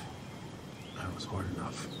tough. That was hard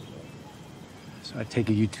enough. So I take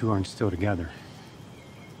it you two aren't still together.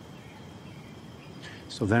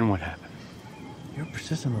 So then what happened? You're a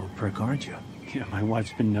persistent little prick, aren't you? Yeah, my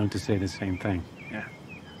wife's been known to say the same thing. Yeah.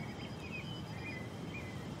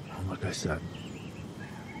 Well, like I said,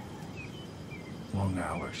 long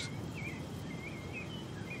hours.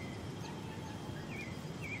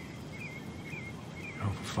 You know,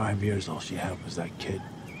 for 5 years, all she had was that kid.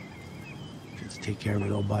 She had to take care of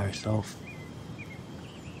it all by herself.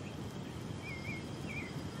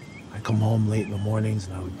 I'd come home late in the mornings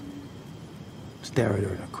and I would stare at her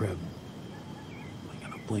in her crib. Like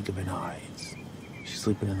in a blink of an eye. She's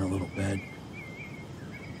sleeping in a little bed.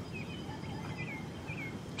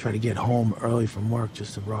 Try to get home early from work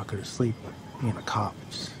just to rock her to sleep, but being a cop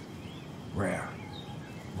is rare.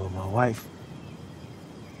 But my wife,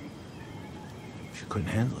 she couldn't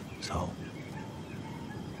handle it, so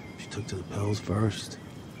she took to the pills first,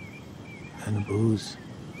 and the booze.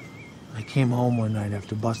 I came home one night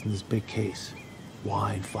after busting this big case.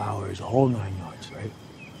 Wine, flowers, a whole 9 yards, right?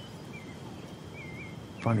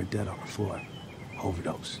 Found her dead on the floor.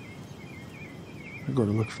 Overdose. I go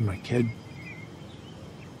to look for my kid.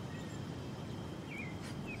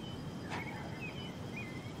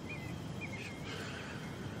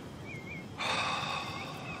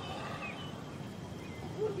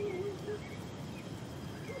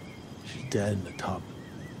 She's dead in the tub.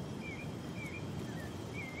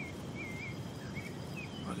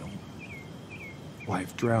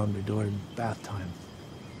 Wife drowned her during bath time.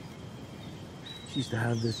 She used to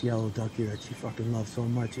have this yellow ducky that she fucking loved so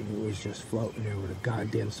much, and it was just floating there with a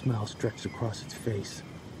goddamn smile stretched across its face.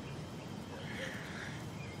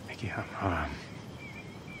 Mickey, I'm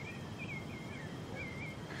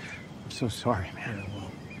so sorry, man. Yeah,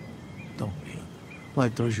 well, don't be.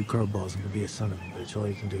 Life throws you curveballs and can be a son of a bitch. All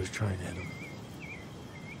you can do is try and hit him.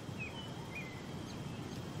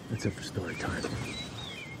 That's it for story time.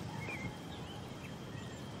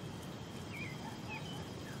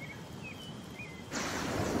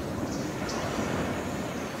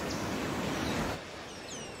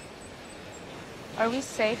 Are we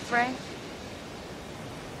safe, Ray?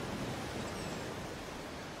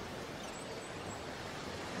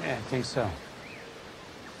 Yeah, I think so.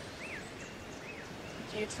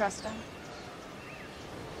 Do you trust him?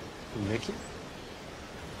 Mickey?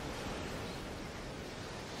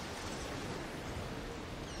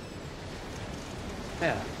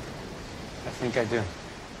 Yeah, I think I do.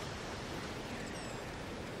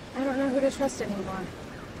 I don't know who to trust anymore.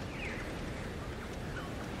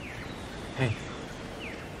 Hey.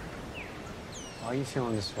 Why are you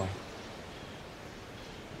feeling this way?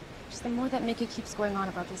 Just the more that Mickey keeps going on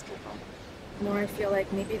about these people, the more I feel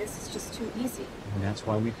like maybe this is just too easy. And that's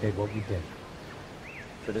why we did what we did.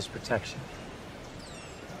 For this protection.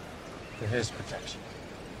 For his protection.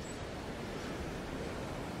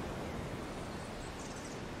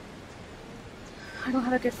 I don't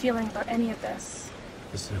have a good feeling about any of this.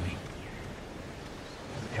 Listen to me.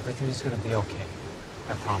 Everything is gonna be okay.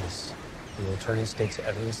 I promise. We will turn in state's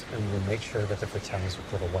evidence and we will make sure that the Fratellis are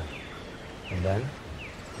put away. And then,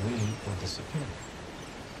 we will disappear.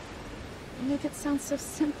 You make it sound so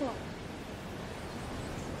simple.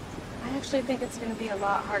 I actually think it's going to be a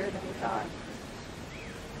lot harder than we thought.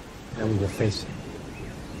 And we will face it.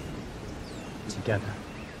 Together.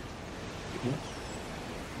 Hmm?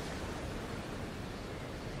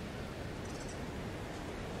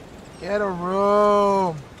 Get a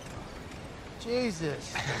room.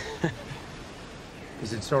 Jesus.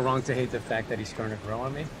 Is it so wrong to hate the fact that he's starting to grow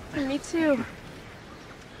on me? Me too.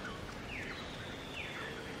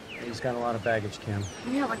 He's got a lot of baggage, Kim.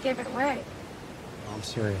 Yeah, what gave it away? No, I'm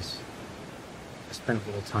serious. I spent a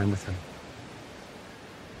little time with him.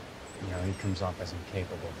 You know, he comes off as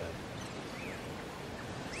incapable, but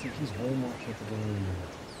I think he's way more capable than you.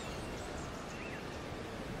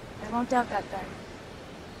 I won't doubt that then.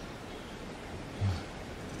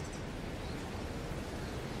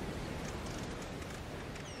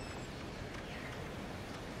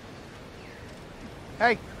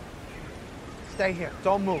 Hey, stay here.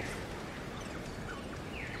 Don't move.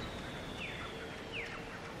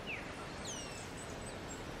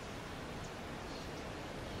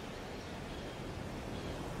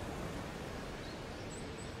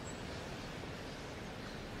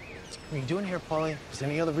 What are you doing here, Paulie? Is there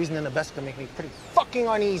any other reason than the best could make me pretty fucking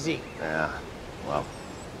uneasy? Yeah, well,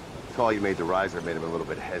 the call you made to Reiser made him a little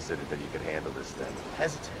bit hesitant that you could handle this thing.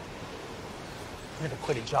 Hesitant? I never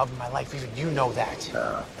quit a job in my life, even you know that.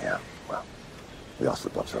 Yeah, well, we all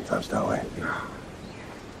slip up sometimes, don't we?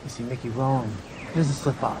 You see, Mickey, wrong. He doesn't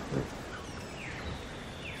slip up.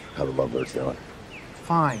 How the lovebirds doing?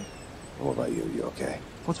 Fine. What about you? You okay?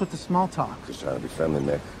 What's with the small talk? Just trying to be friendly,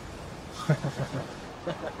 Nick.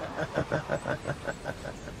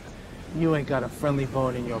 You ain't got a friendly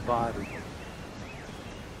bone in your body.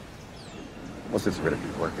 Well, since we're gonna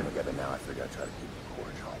be working together now, I figure I'd try to keep it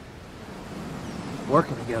cordial.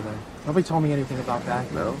 Working together? Nobody told me anything about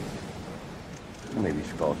that. No? Maybe you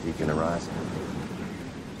should call Deacon and Rise.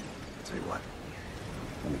 I'll tell you what.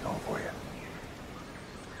 Let me call for you.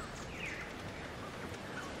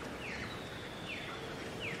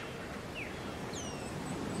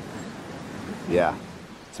 Yeah,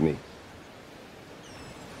 it's me.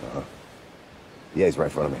 Uh-huh. Yeah, he's right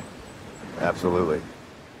in front of me. Absolutely.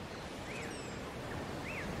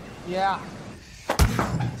 Yeah.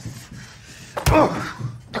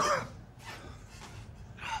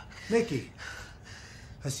 Mickey,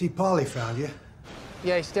 I see Paulie found you.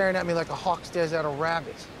 Yeah, he's staring at me like a hawk stares at a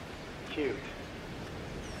rabbit. Cute. Is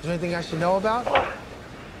there anything I should know about?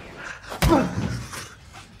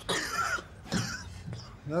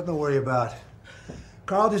 Nothing to worry about.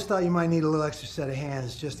 Carl just thought you might need a little extra set of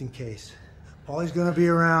hands, just in case. Paulie's gonna be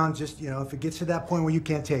around, just, you know, if it gets to that point where you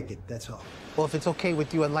can't take it, that's all. Well, if it's okay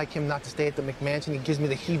with you, I'd like him not to stay at the McMansion. He gives me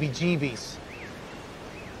the heebie-jeebies.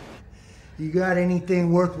 You got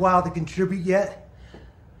anything worthwhile to contribute yet?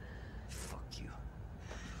 Fuck you.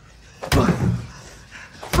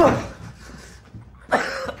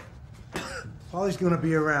 Paulie's gonna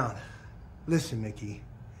be around. Listen, Mickey,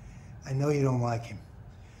 I know you don't like him,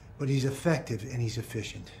 but he's effective and he's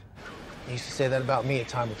efficient. You used to say that about me a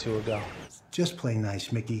time or two ago. Just play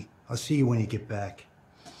nice, Mickey. I'll see you when you get back.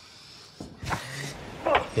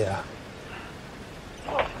 Yeah.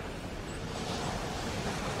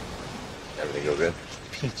 Everything go good?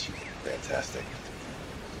 Peachy. Fantastic.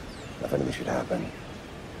 If anything should happen,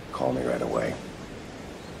 call me right away.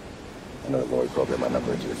 I know that Lori programmed my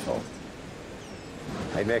number into his phone.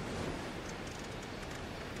 Hey, Nick.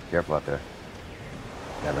 Careful out there.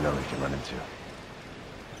 Never know what you can run into.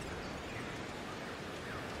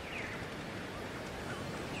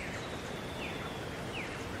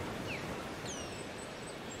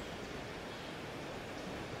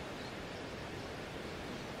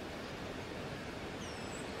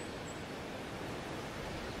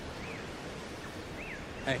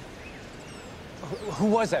 Hey. Who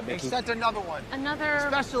was that, Mickey? They sent another one. Another...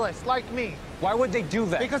 Specialist, like me. Why would they do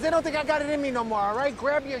that? Because they don't think I got it in me no more, all right?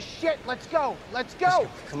 Grab your shit. Let's go. Let's go. Let's go.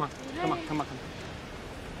 Come on. Come on. Come on. Come on.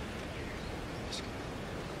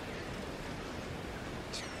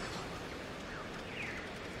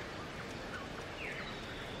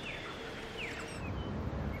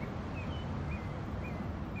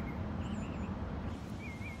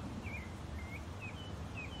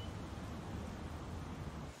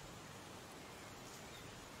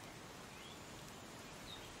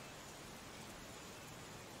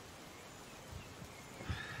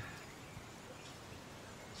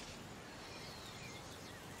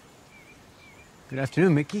 Good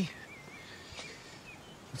afternoon, Mickey.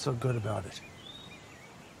 What's so good about it?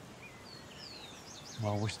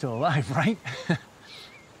 Well, we're still alive, right?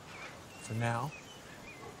 For now.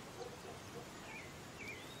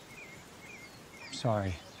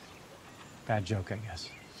 Sorry. Bad joke, I guess.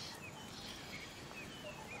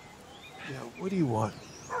 Yeah, what do you want?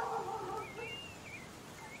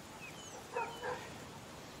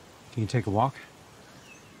 Can you take a walk?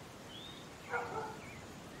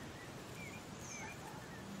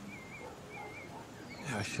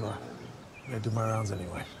 Yeah, sure. I gotta do my rounds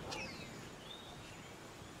anyway.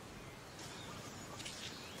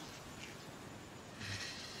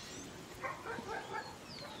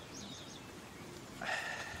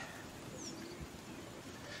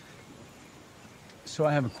 So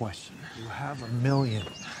I have a question. You have a million.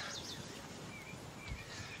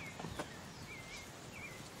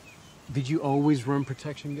 Did you always run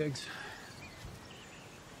protection gigs?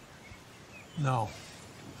 No.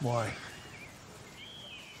 Why?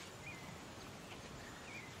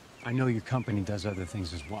 I know your company does other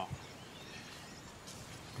things as well.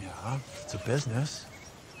 Yeah, it's a business.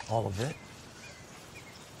 All of it.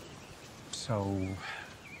 So,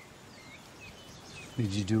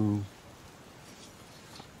 did you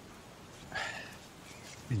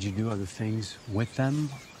do other things with them?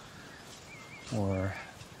 Or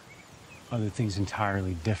other things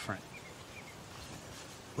entirely different?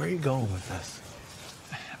 Where are you going with this?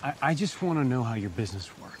 I just want to know how your business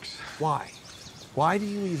works. Why? Why do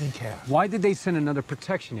you even care? Why did they send another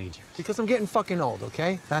protection agent? Because I'm getting fucking old,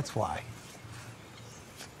 okay? That's why.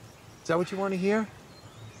 Is that what you want to hear?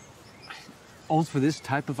 Old for this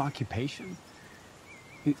type of occupation?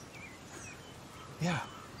 Yeah.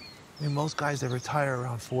 I mean, most guys, they retire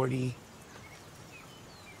around 40.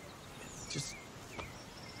 Just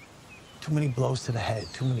too many blows to the head,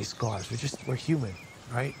 too many scars. We're human,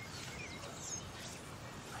 right?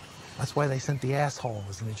 That's why they sent the asshole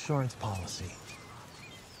as an insurance policy.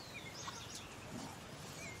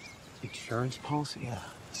 Insurance policy? Yeah.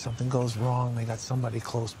 If something goes wrong, they got somebody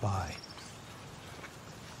close by.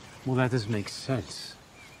 Well, that doesn't make sense.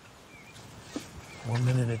 One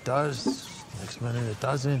minute it does, next minute it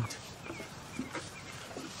doesn't.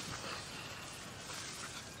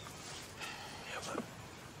 Yeah, but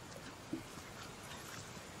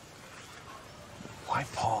why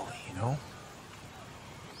Paulie, you know?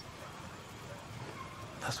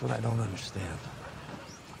 That's what I don't understand.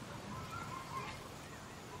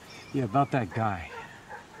 Yeah, about that guy.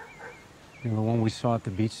 You know, the one we saw at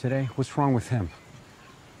the beach today? What's wrong with him?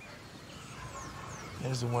 He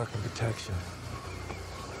doesn't work in protection.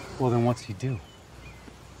 Well, then what's he do?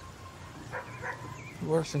 He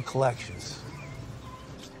works in collections.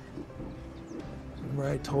 Remember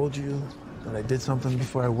I told you that I did something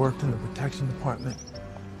before I worked in the protection department?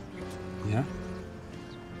 Yeah?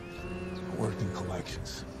 I worked in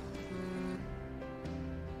collections.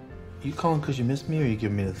 You calling because you missed me, or you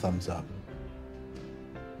giving me the thumbs up?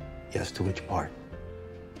 Yes, to which part?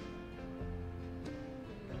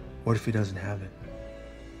 What if he doesn't have it?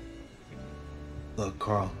 Look,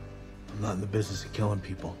 Carl, I'm not in the business of killing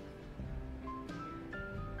people.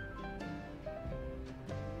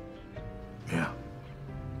 Yeah,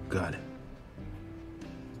 got it.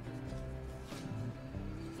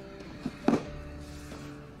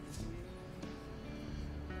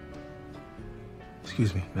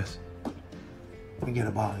 Excuse me, miss. Let me get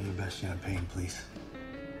a bottle of your best champagne, please.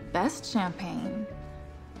 Best champagne?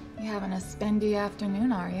 You having a spendy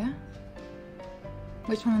afternoon, are you?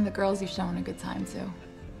 Which one of the girls you showing a good time to?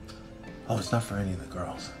 Oh, it's not for any of the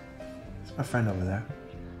girls. It's my friend over there.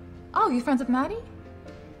 Oh, you friends with Maddie?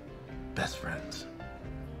 Best friends.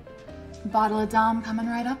 Bottle of Dom coming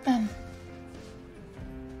right up then.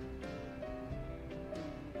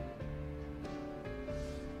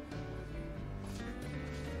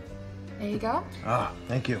 There you go. Ah,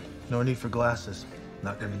 thank you. No need for glasses.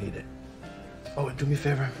 Not gonna need it. Oh, and do me a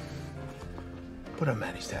favor. Put on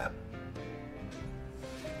Maddie's tab.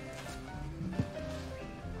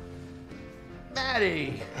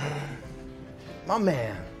 Maddie! My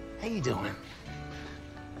man. How you doing?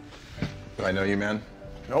 Do I know you, man?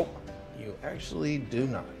 Nope. You actually do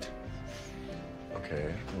not.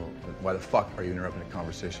 Okay. Well, why the fuck are you interrupting a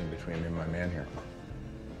conversation between me and my man here?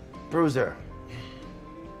 Bruiser.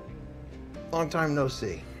 Long time no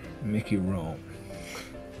see. Mickey Rome.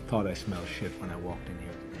 Thought I smelled shit when I walked in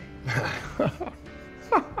here.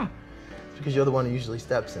 It's because you're the one who usually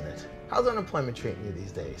steps in it. How's unemployment treating you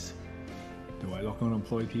these days? Do I look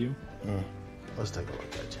unemployed to you? Let's take a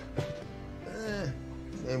look at you.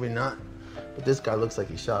 Maybe not. But this guy looks like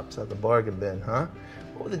he shops at the bargain bin, huh?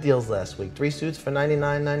 What were the deals last week? 3 suits for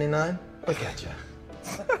 $99.99? Look at you.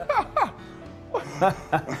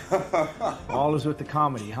 All is with the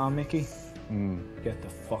comedy, huh, Mickey? Get the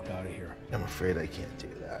fuck out of here. I'm afraid I can't do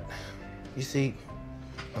that. You see,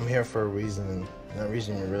 I'm here for a reason, and that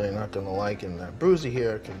reason you're really not gonna like, and that Bruiser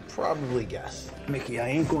here can probably guess. Mickey, I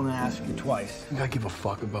ain't gonna ask you twice. You gotta give a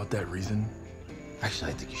fuck about that reason.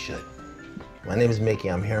 Actually, I think you should. My name is Mickey.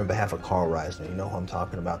 I'm here on behalf of Carl Reisner. You know who I'm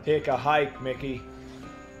talking about? Take a hike, Mickey.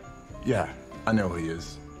 Yeah, I know who he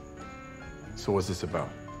is. So what's this about?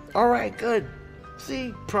 All right, good.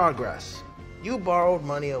 See, progress. You borrowed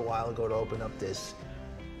money a while ago to open up this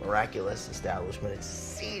miraculous establishment. It's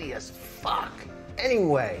seedy as fuck.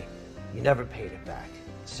 Anyway, you never paid it back.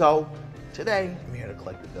 So, today, I'm here to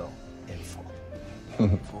collect the bill in full.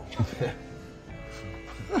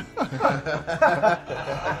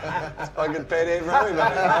 It's fucking payday for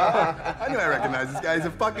everybody. I knew I recognized this guy. He's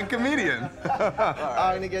a fucking comedian.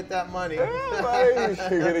 I'm gonna get that money. Buddy,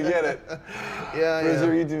 you're gonna get it. Yeah, Bruiser, yeah.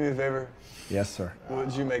 will you do me a favor? Yes, sir.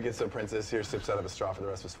 Would you make it so Princess here sips out of a straw for the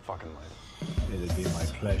rest of his fucking life? It'd be my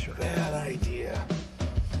pleasure. Bad idea.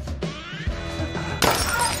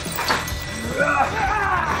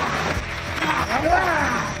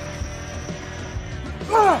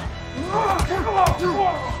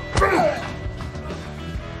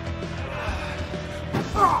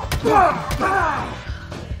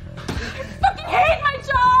 fucking hate my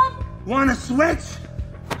job! Wanna switch?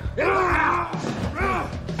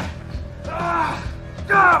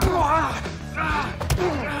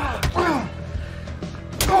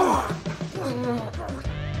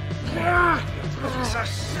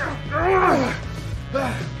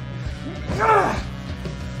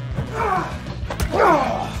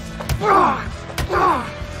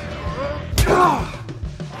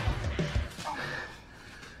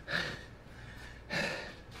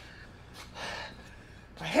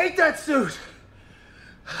 I hate that suit!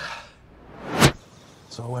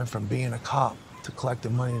 So I went from being a cop to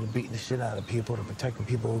collecting money to beating the shit out of people to protecting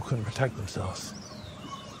people who couldn't protect themselves.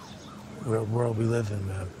 Real world we live in,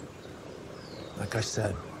 man. Like I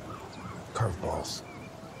said, curveballs.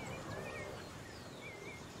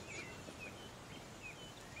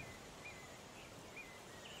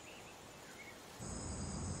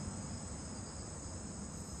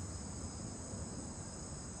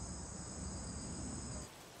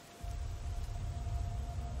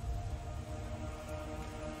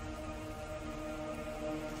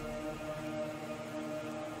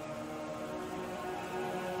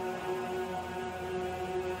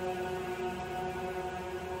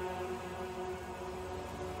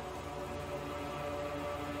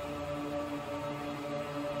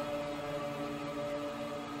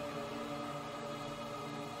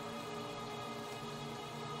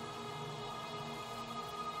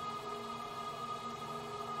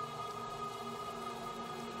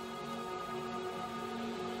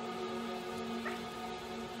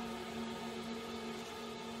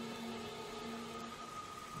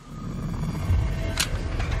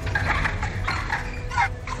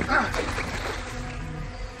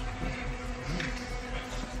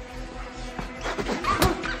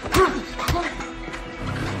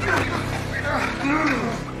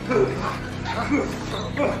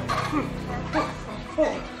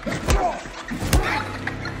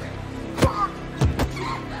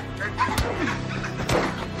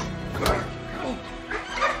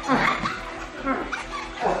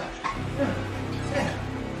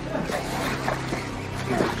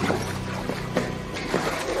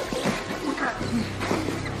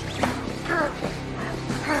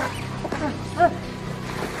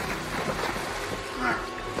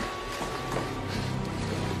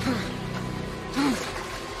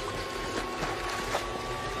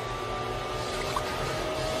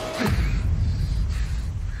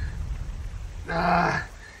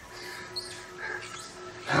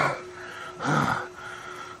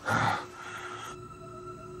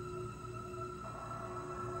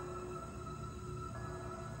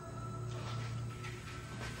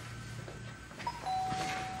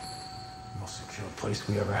 Most secure place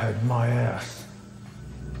we ever had in my ass.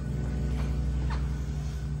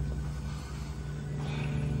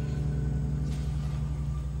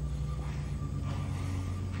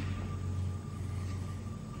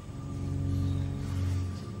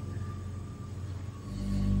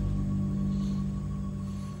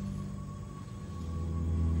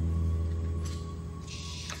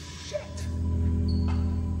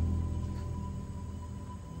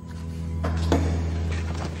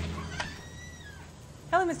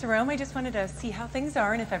 Hello, Mr. Rome. I just wanted to see how things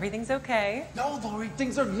are and if everything's okay. No, Lori,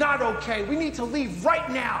 things are not okay. We need to leave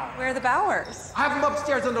right now. Where are the Bowers? I have them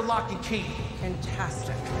upstairs under lock and key.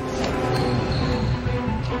 Fantastic.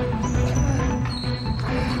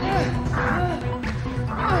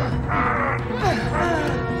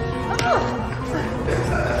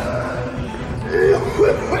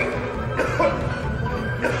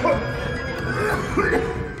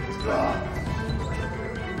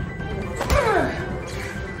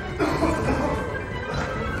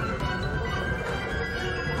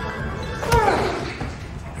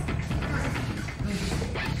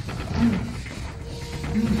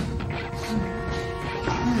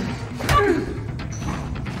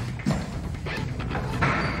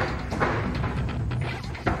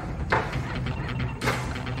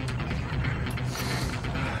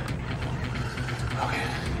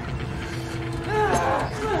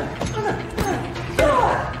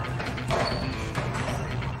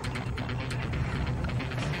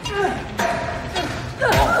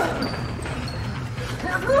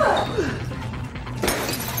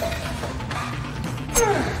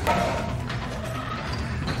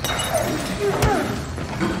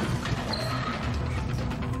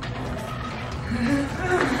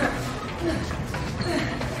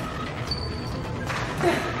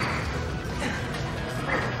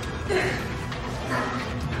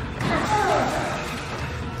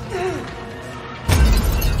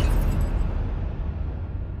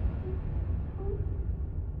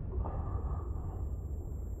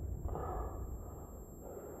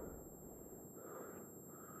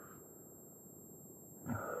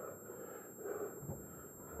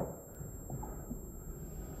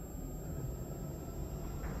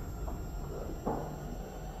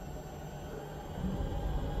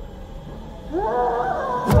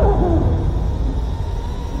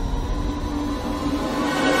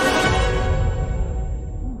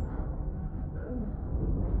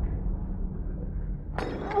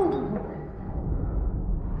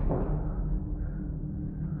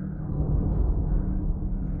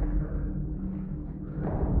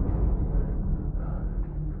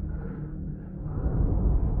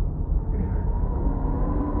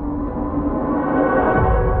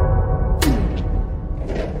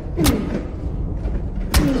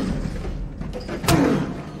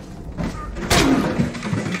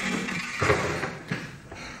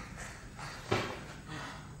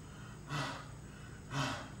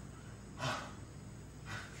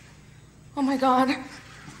 Oh my God.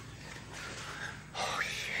 Oh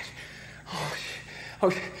shit. Oh shit. Oh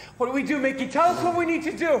shit. What do we do, Mickey? Tell us what we need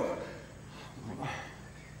to do.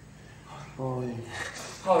 Paulie.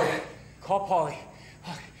 Paulie. Call Paulie.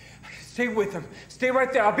 Stay with him. Stay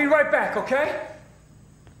right there. I'll be right back, okay?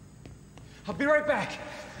 I'll be right back.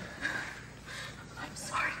 I'm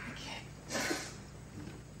sorry, Mickey.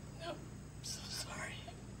 I'm so sorry.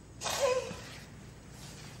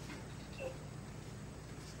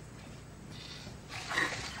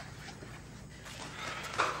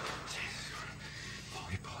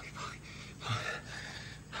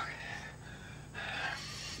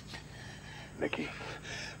 Mickey.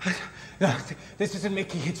 No, this isn't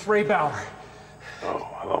Mickey. It's Ray Bauer. Oh,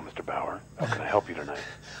 hello, Mr. Bauer. How can I help you tonight?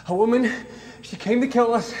 A woman, she came to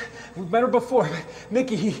kill us. We've met her before, but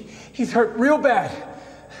Mickey, he's hurt real bad.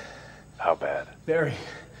 How bad? Very.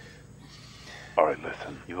 All right,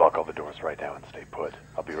 listen. You lock all the doors right now and stay put.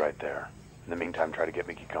 I'll be right there. In the meantime, try to get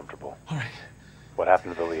Mickey comfortable. All right. What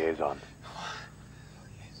happened to the liaison?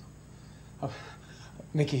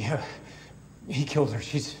 Mickey, he killed her.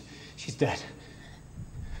 She's dead.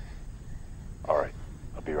 All right.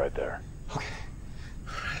 I'll be right there. Okay.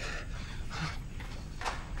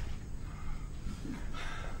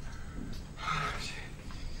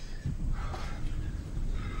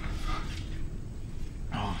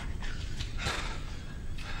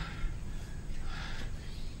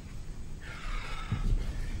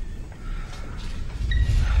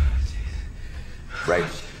 Right.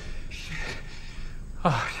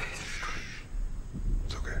 Oh,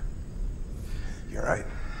 it's okay. You all right?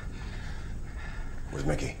 Where's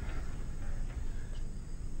Mickey?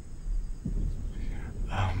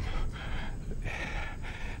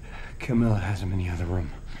 Camilla has him in the other room.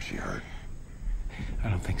 Is she hurt? I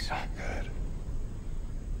don't think so. Good.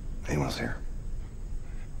 Anyone else here?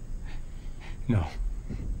 No.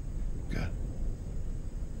 Good.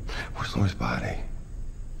 Where's Laura's body?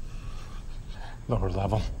 Lower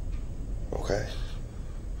level. Okay.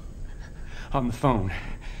 On the phone,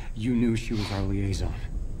 you knew she was our liaison.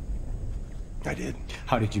 I did.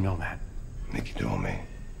 How did you know that? Mickey told me.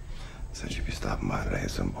 Said she'd be stopping by today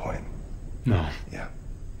at some point. No. Yeah.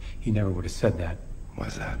 He never would have said that.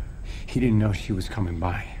 Why's that? He didn't know she was coming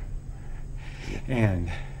by.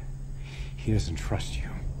 And he doesn't trust you.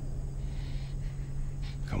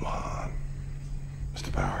 Come on.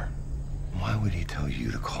 Mr. Bauer. Why would he tell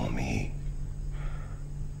you to call me?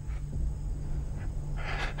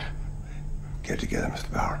 Get it together,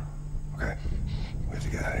 Mr. Bauer. Okay? We have to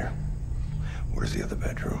get out of here. Where's the other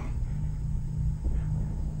bedroom?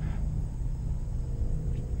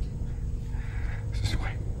 This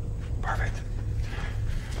way. Perfect.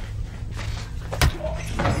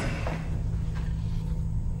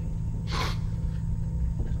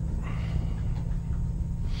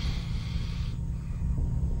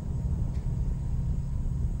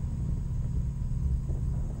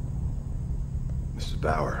 Mrs.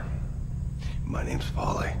 Bauer, my name's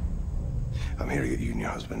Paulie. I'm here to get you and your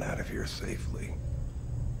husband out of here safely.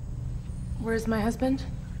 Where's my husband?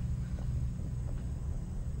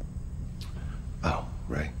 Oh,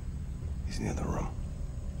 Ray. He's in the other room.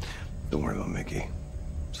 Don't worry about Mickey.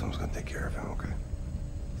 Someone's gonna take care of him, okay?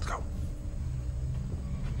 Let's go.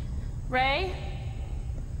 Ray?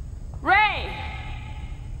 Ray!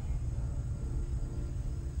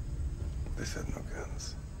 They said no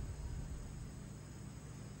guns.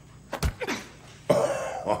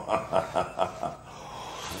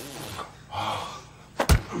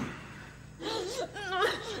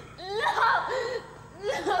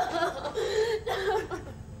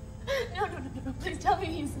 No, please tell me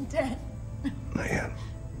he's dead. Not yet.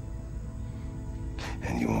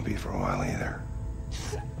 And you won't be for a while either.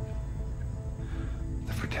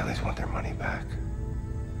 The Fratellis want their money back.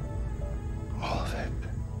 All of it.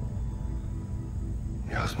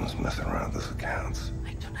 Your husband's messing around with his accounts.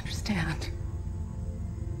 I don't understand.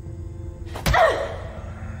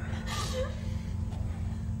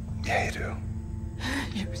 Yeah, you do.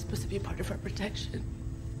 You were supposed to be part of our protection.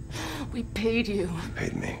 We paid you. You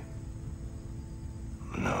paid me.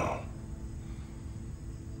 No.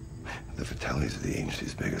 The Fratellis are the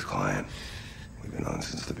agency's biggest client. We've been on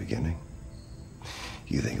since the beginning.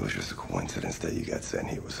 You think it was just a coincidence that you got sent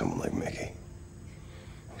here with someone like Mickey?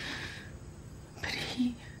 But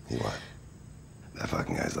he... He what? That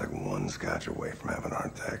fucking guy's like one scotch away from having a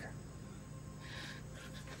heart attack.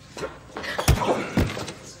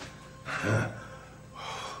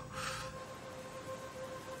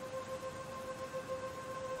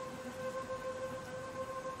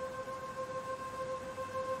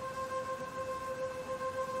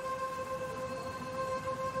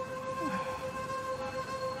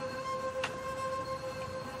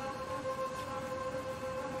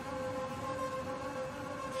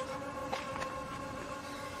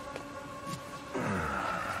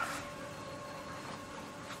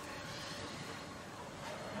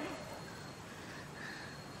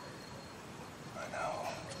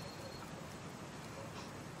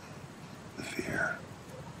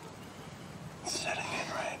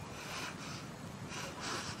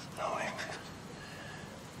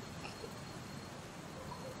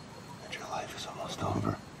 It's almost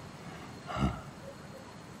over. Huh?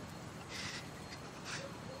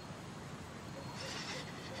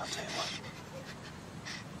 I'll tell you what.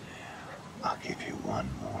 I'll give you one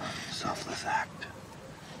more selfless act.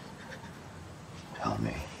 Tell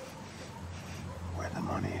me where the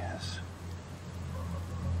money is,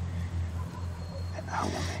 and I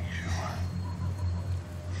will make sure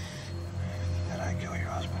that I kill your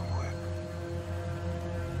husband quick.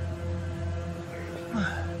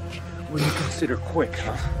 What do you consider quick,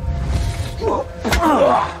 huh?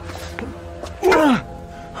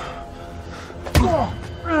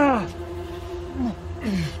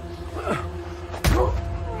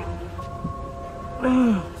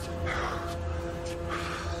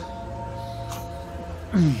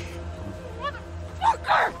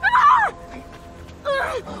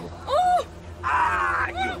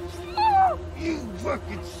 You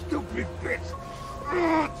fucking stupid bitch!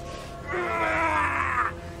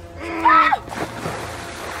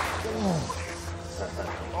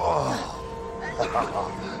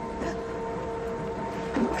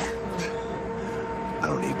 I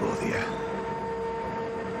don't need both of you.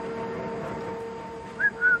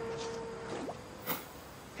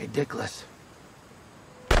 Hey, Dickless.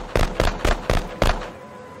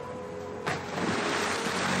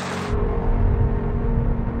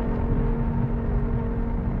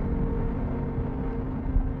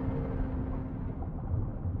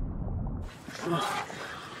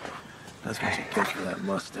 That's what you get for that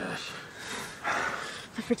mustache.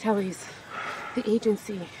 The Fratellis, the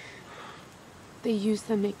agency, they used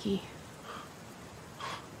the Mickey.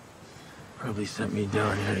 Probably sent me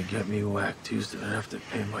down here to get me whacked too, so I'd have to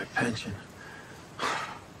pay my pension.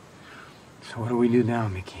 So what do we do now,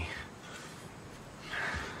 Mickey?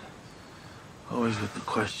 Always with the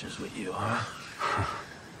questions with you, huh?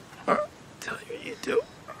 Tell you what you do.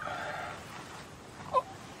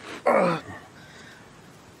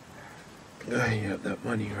 You have that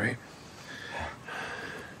money, right?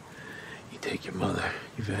 You take your mother,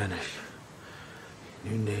 you vanish.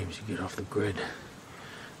 New names, you get off the grid.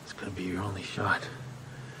 It's gonna be your only shot.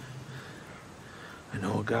 I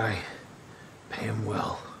know a guy. Pay him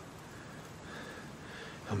well.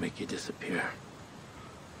 He'll make you disappear.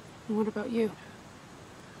 And what about you?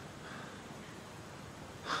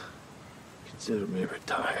 Consider me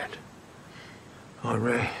retired. Oh,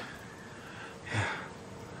 Ray. Yeah.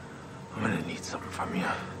 I'm gonna need something from you.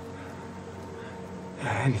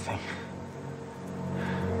 Yeah, anything.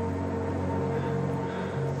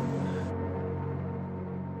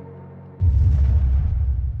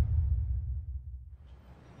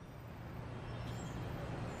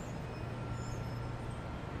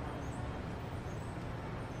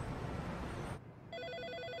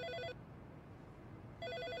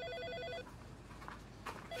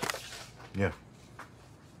 Yeah.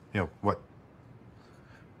 Yeah, what?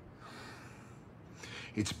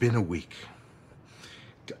 It's been a week.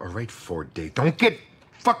 All right, 4 days. Don't get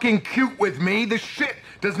fucking cute with me. This shit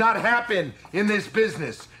does not happen in this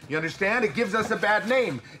business. You understand? It gives us a bad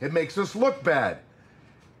name. It makes us look bad.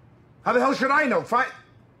 How the hell should I know?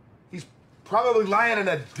 He's probably lying in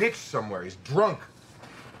a ditch somewhere. He's drunk.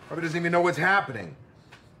 Probably doesn't even know what's happening.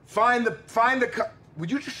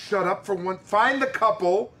 Would you just shut up for one? Find the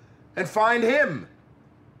couple and find him.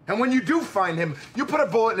 And when you do find him, you put a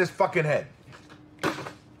bullet in his fucking head.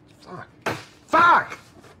 Fuck. Fuck!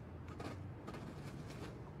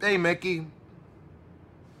 Hey, Mickey.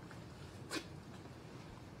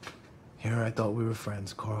 Here, I thought we were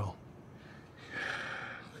friends, Carl.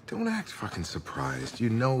 Don't act fucking surprised. You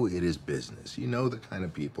know it is business. You know the kind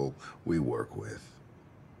of people we work with.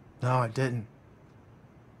 No, I didn't.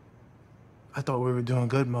 I thought we were doing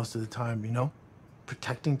good most of the time, you know?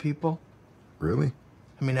 Protecting people. Really?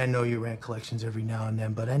 I mean, I know you ran collections every now and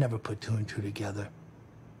then, but I never put two and two together.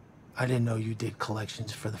 I didn't know you did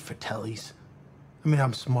collections for the Fratellis. I mean,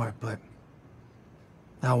 I'm smart, but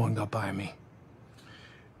that one got by me.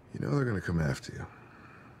 You know they're gonna come after you.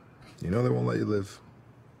 You know they won't let you live.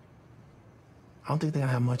 I don't think they're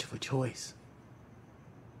gonna have much of a choice.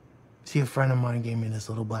 See, a friend of mine gave me this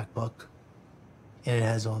little black book, and it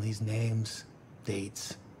has all these names,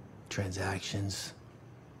 dates, transactions,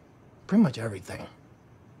 pretty much everything.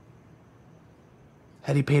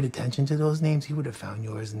 Had he paid attention to those names, he would have found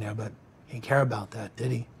yours in there, but he didn't care about that,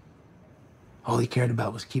 did he? All he cared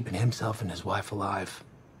about was keeping himself and his wife alive.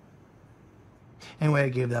 Anyway, I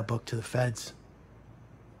gave that book to the feds.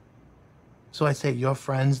 So I say, your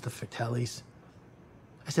friends, the Fratellis,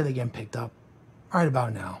 I say they're getting picked up right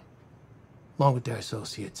about now, along with their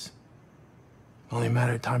associates. Only a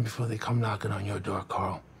matter of time before they come knocking on your door,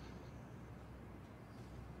 Carl.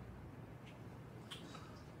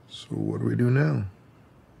 So So what do we do now?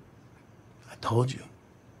 I told you.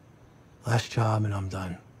 Last job and I'm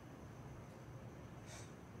done.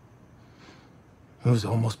 It was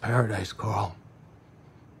almost paradise, Carl.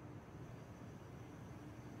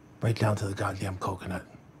 Right down to the goddamn coconut.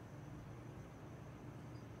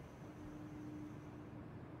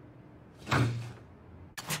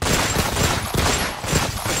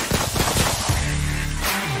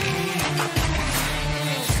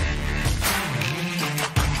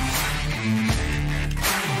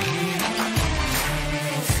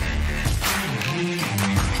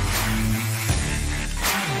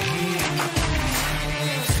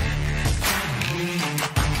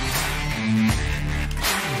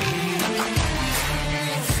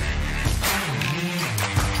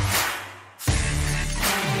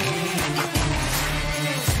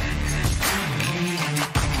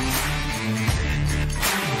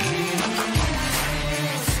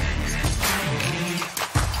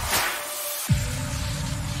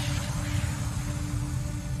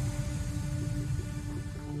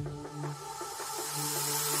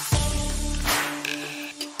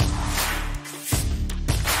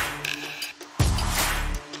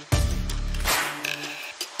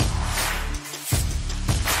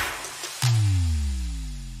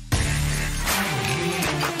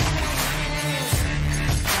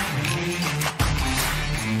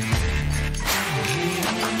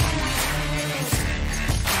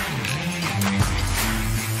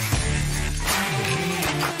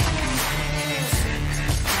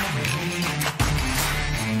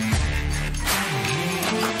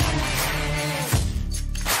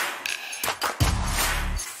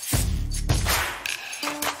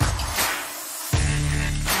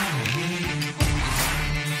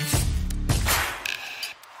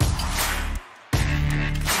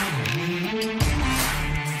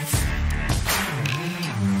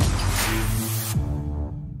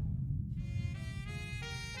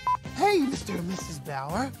 Mr. and Mrs.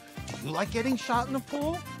 Bauer, do you like getting shot in the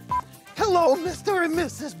pool? Hello, Mr. and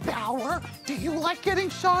Mrs. Bauer. Do you like getting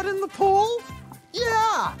shot in the pool?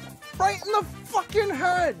 Yeah, right in the fucking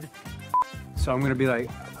head. So I'm gonna be like,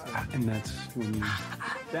 and that's when you...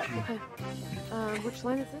 Which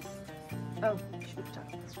line is this? Oh, should we talk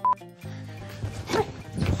about this?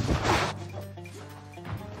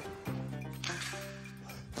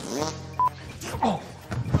 Oh.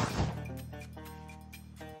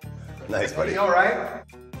 Nice, buddy. You all right?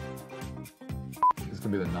 It's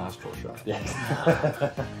gonna be the nostril shot. Yes.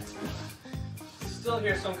 Still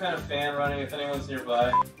hear some kind of fan running if anyone's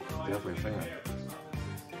nearby. Definitely a fan.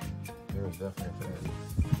 There's definitely a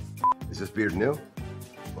fan. Is this beard new?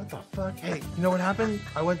 What the fuck? Hey, you know what happened?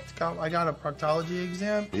 I got a proctology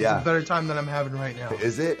exam. Yeah. It's a better time than I'm having right now.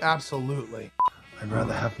 Is it? Absolutely. I'd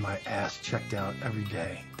rather have my ass checked out every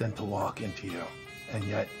day than to walk into you. And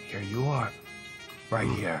yet, here you are, right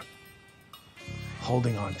here,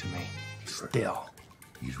 holding on to me, still.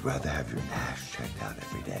 You'd rather have your ass checked out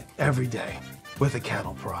every day? Every day, with a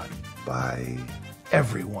cattle prod. By?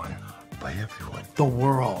 Everyone. By everyone? The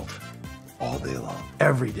world. All day long?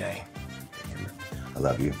 Every day. I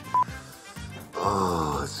love you.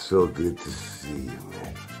 Oh, it's so good to see you,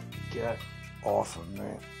 man. Get off of me.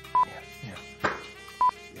 Yeah.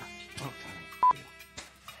 Okay.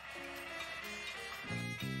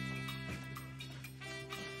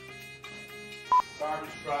 Garbage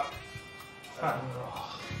truck.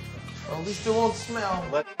 Well, at least it won't smell.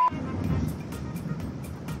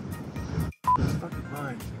 It's fucking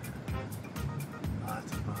mine.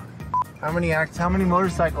 Lots of mine. How many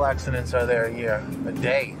motorcycle accidents are there a year? A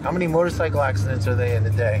day? How many motorcycle accidents are there in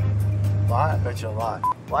a day? A lot? I bet you a lot.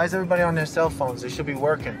 Why is everybody on their cell phones? They should be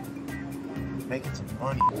working. Making some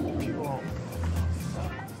money. People don't...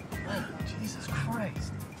 Jesus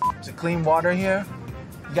Christ. Is it clean water here?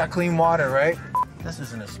 You got clean water, right? This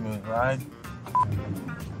isn't a smooth ride.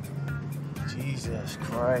 Jesus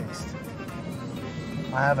Christ.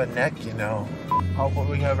 I have a neck, you know. Hope what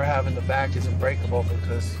we ever have in the back isn't breakable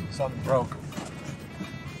because something broke.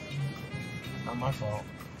 Not my fault.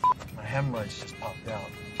 My hemorrhoids just popped out.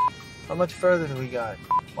 How much further do we got?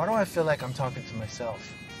 Why do I feel like I'm talking to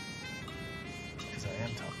myself? Because I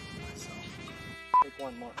am talking to myself. Take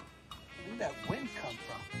one more. Where'd that wind come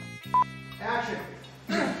from? Action!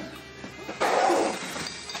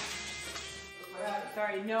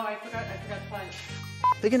 Sorry, no, I forgot to punch.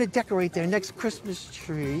 They're gonna decorate their next Christmas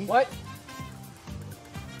tree. What?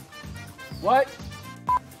 What?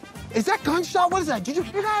 Is that gunshot? What is that? Did you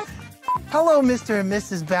hear that? Hello, Mr. and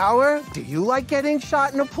Mrs. Bauer. Do you like getting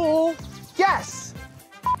shot in a pool? Yes.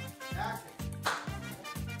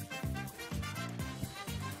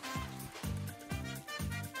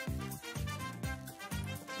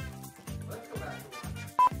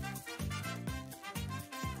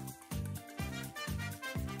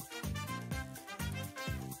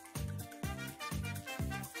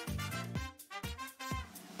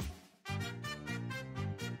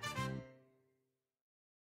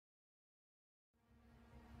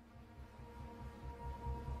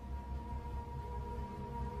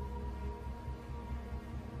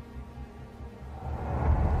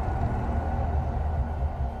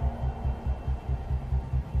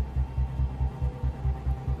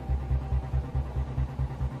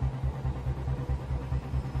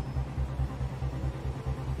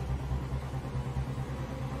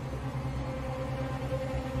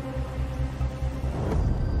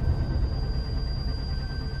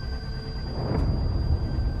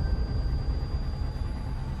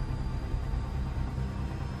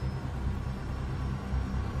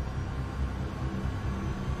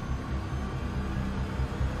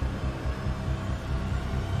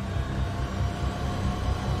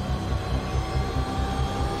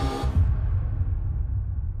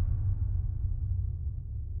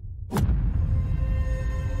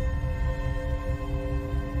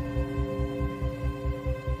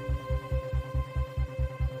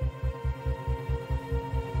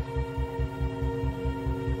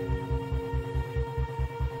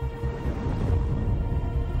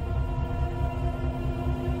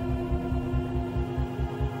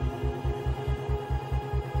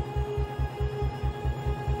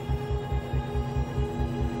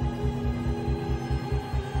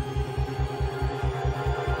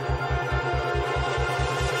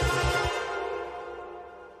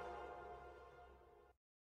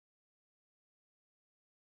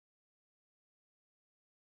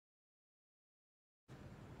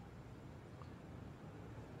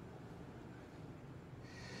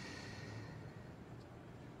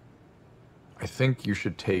 I think you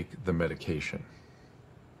should take the medication.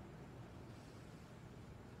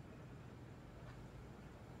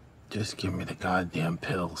 Just give me the goddamn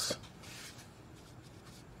pills.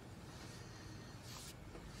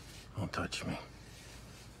 Don't touch me.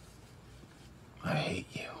 I hate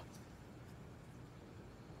you.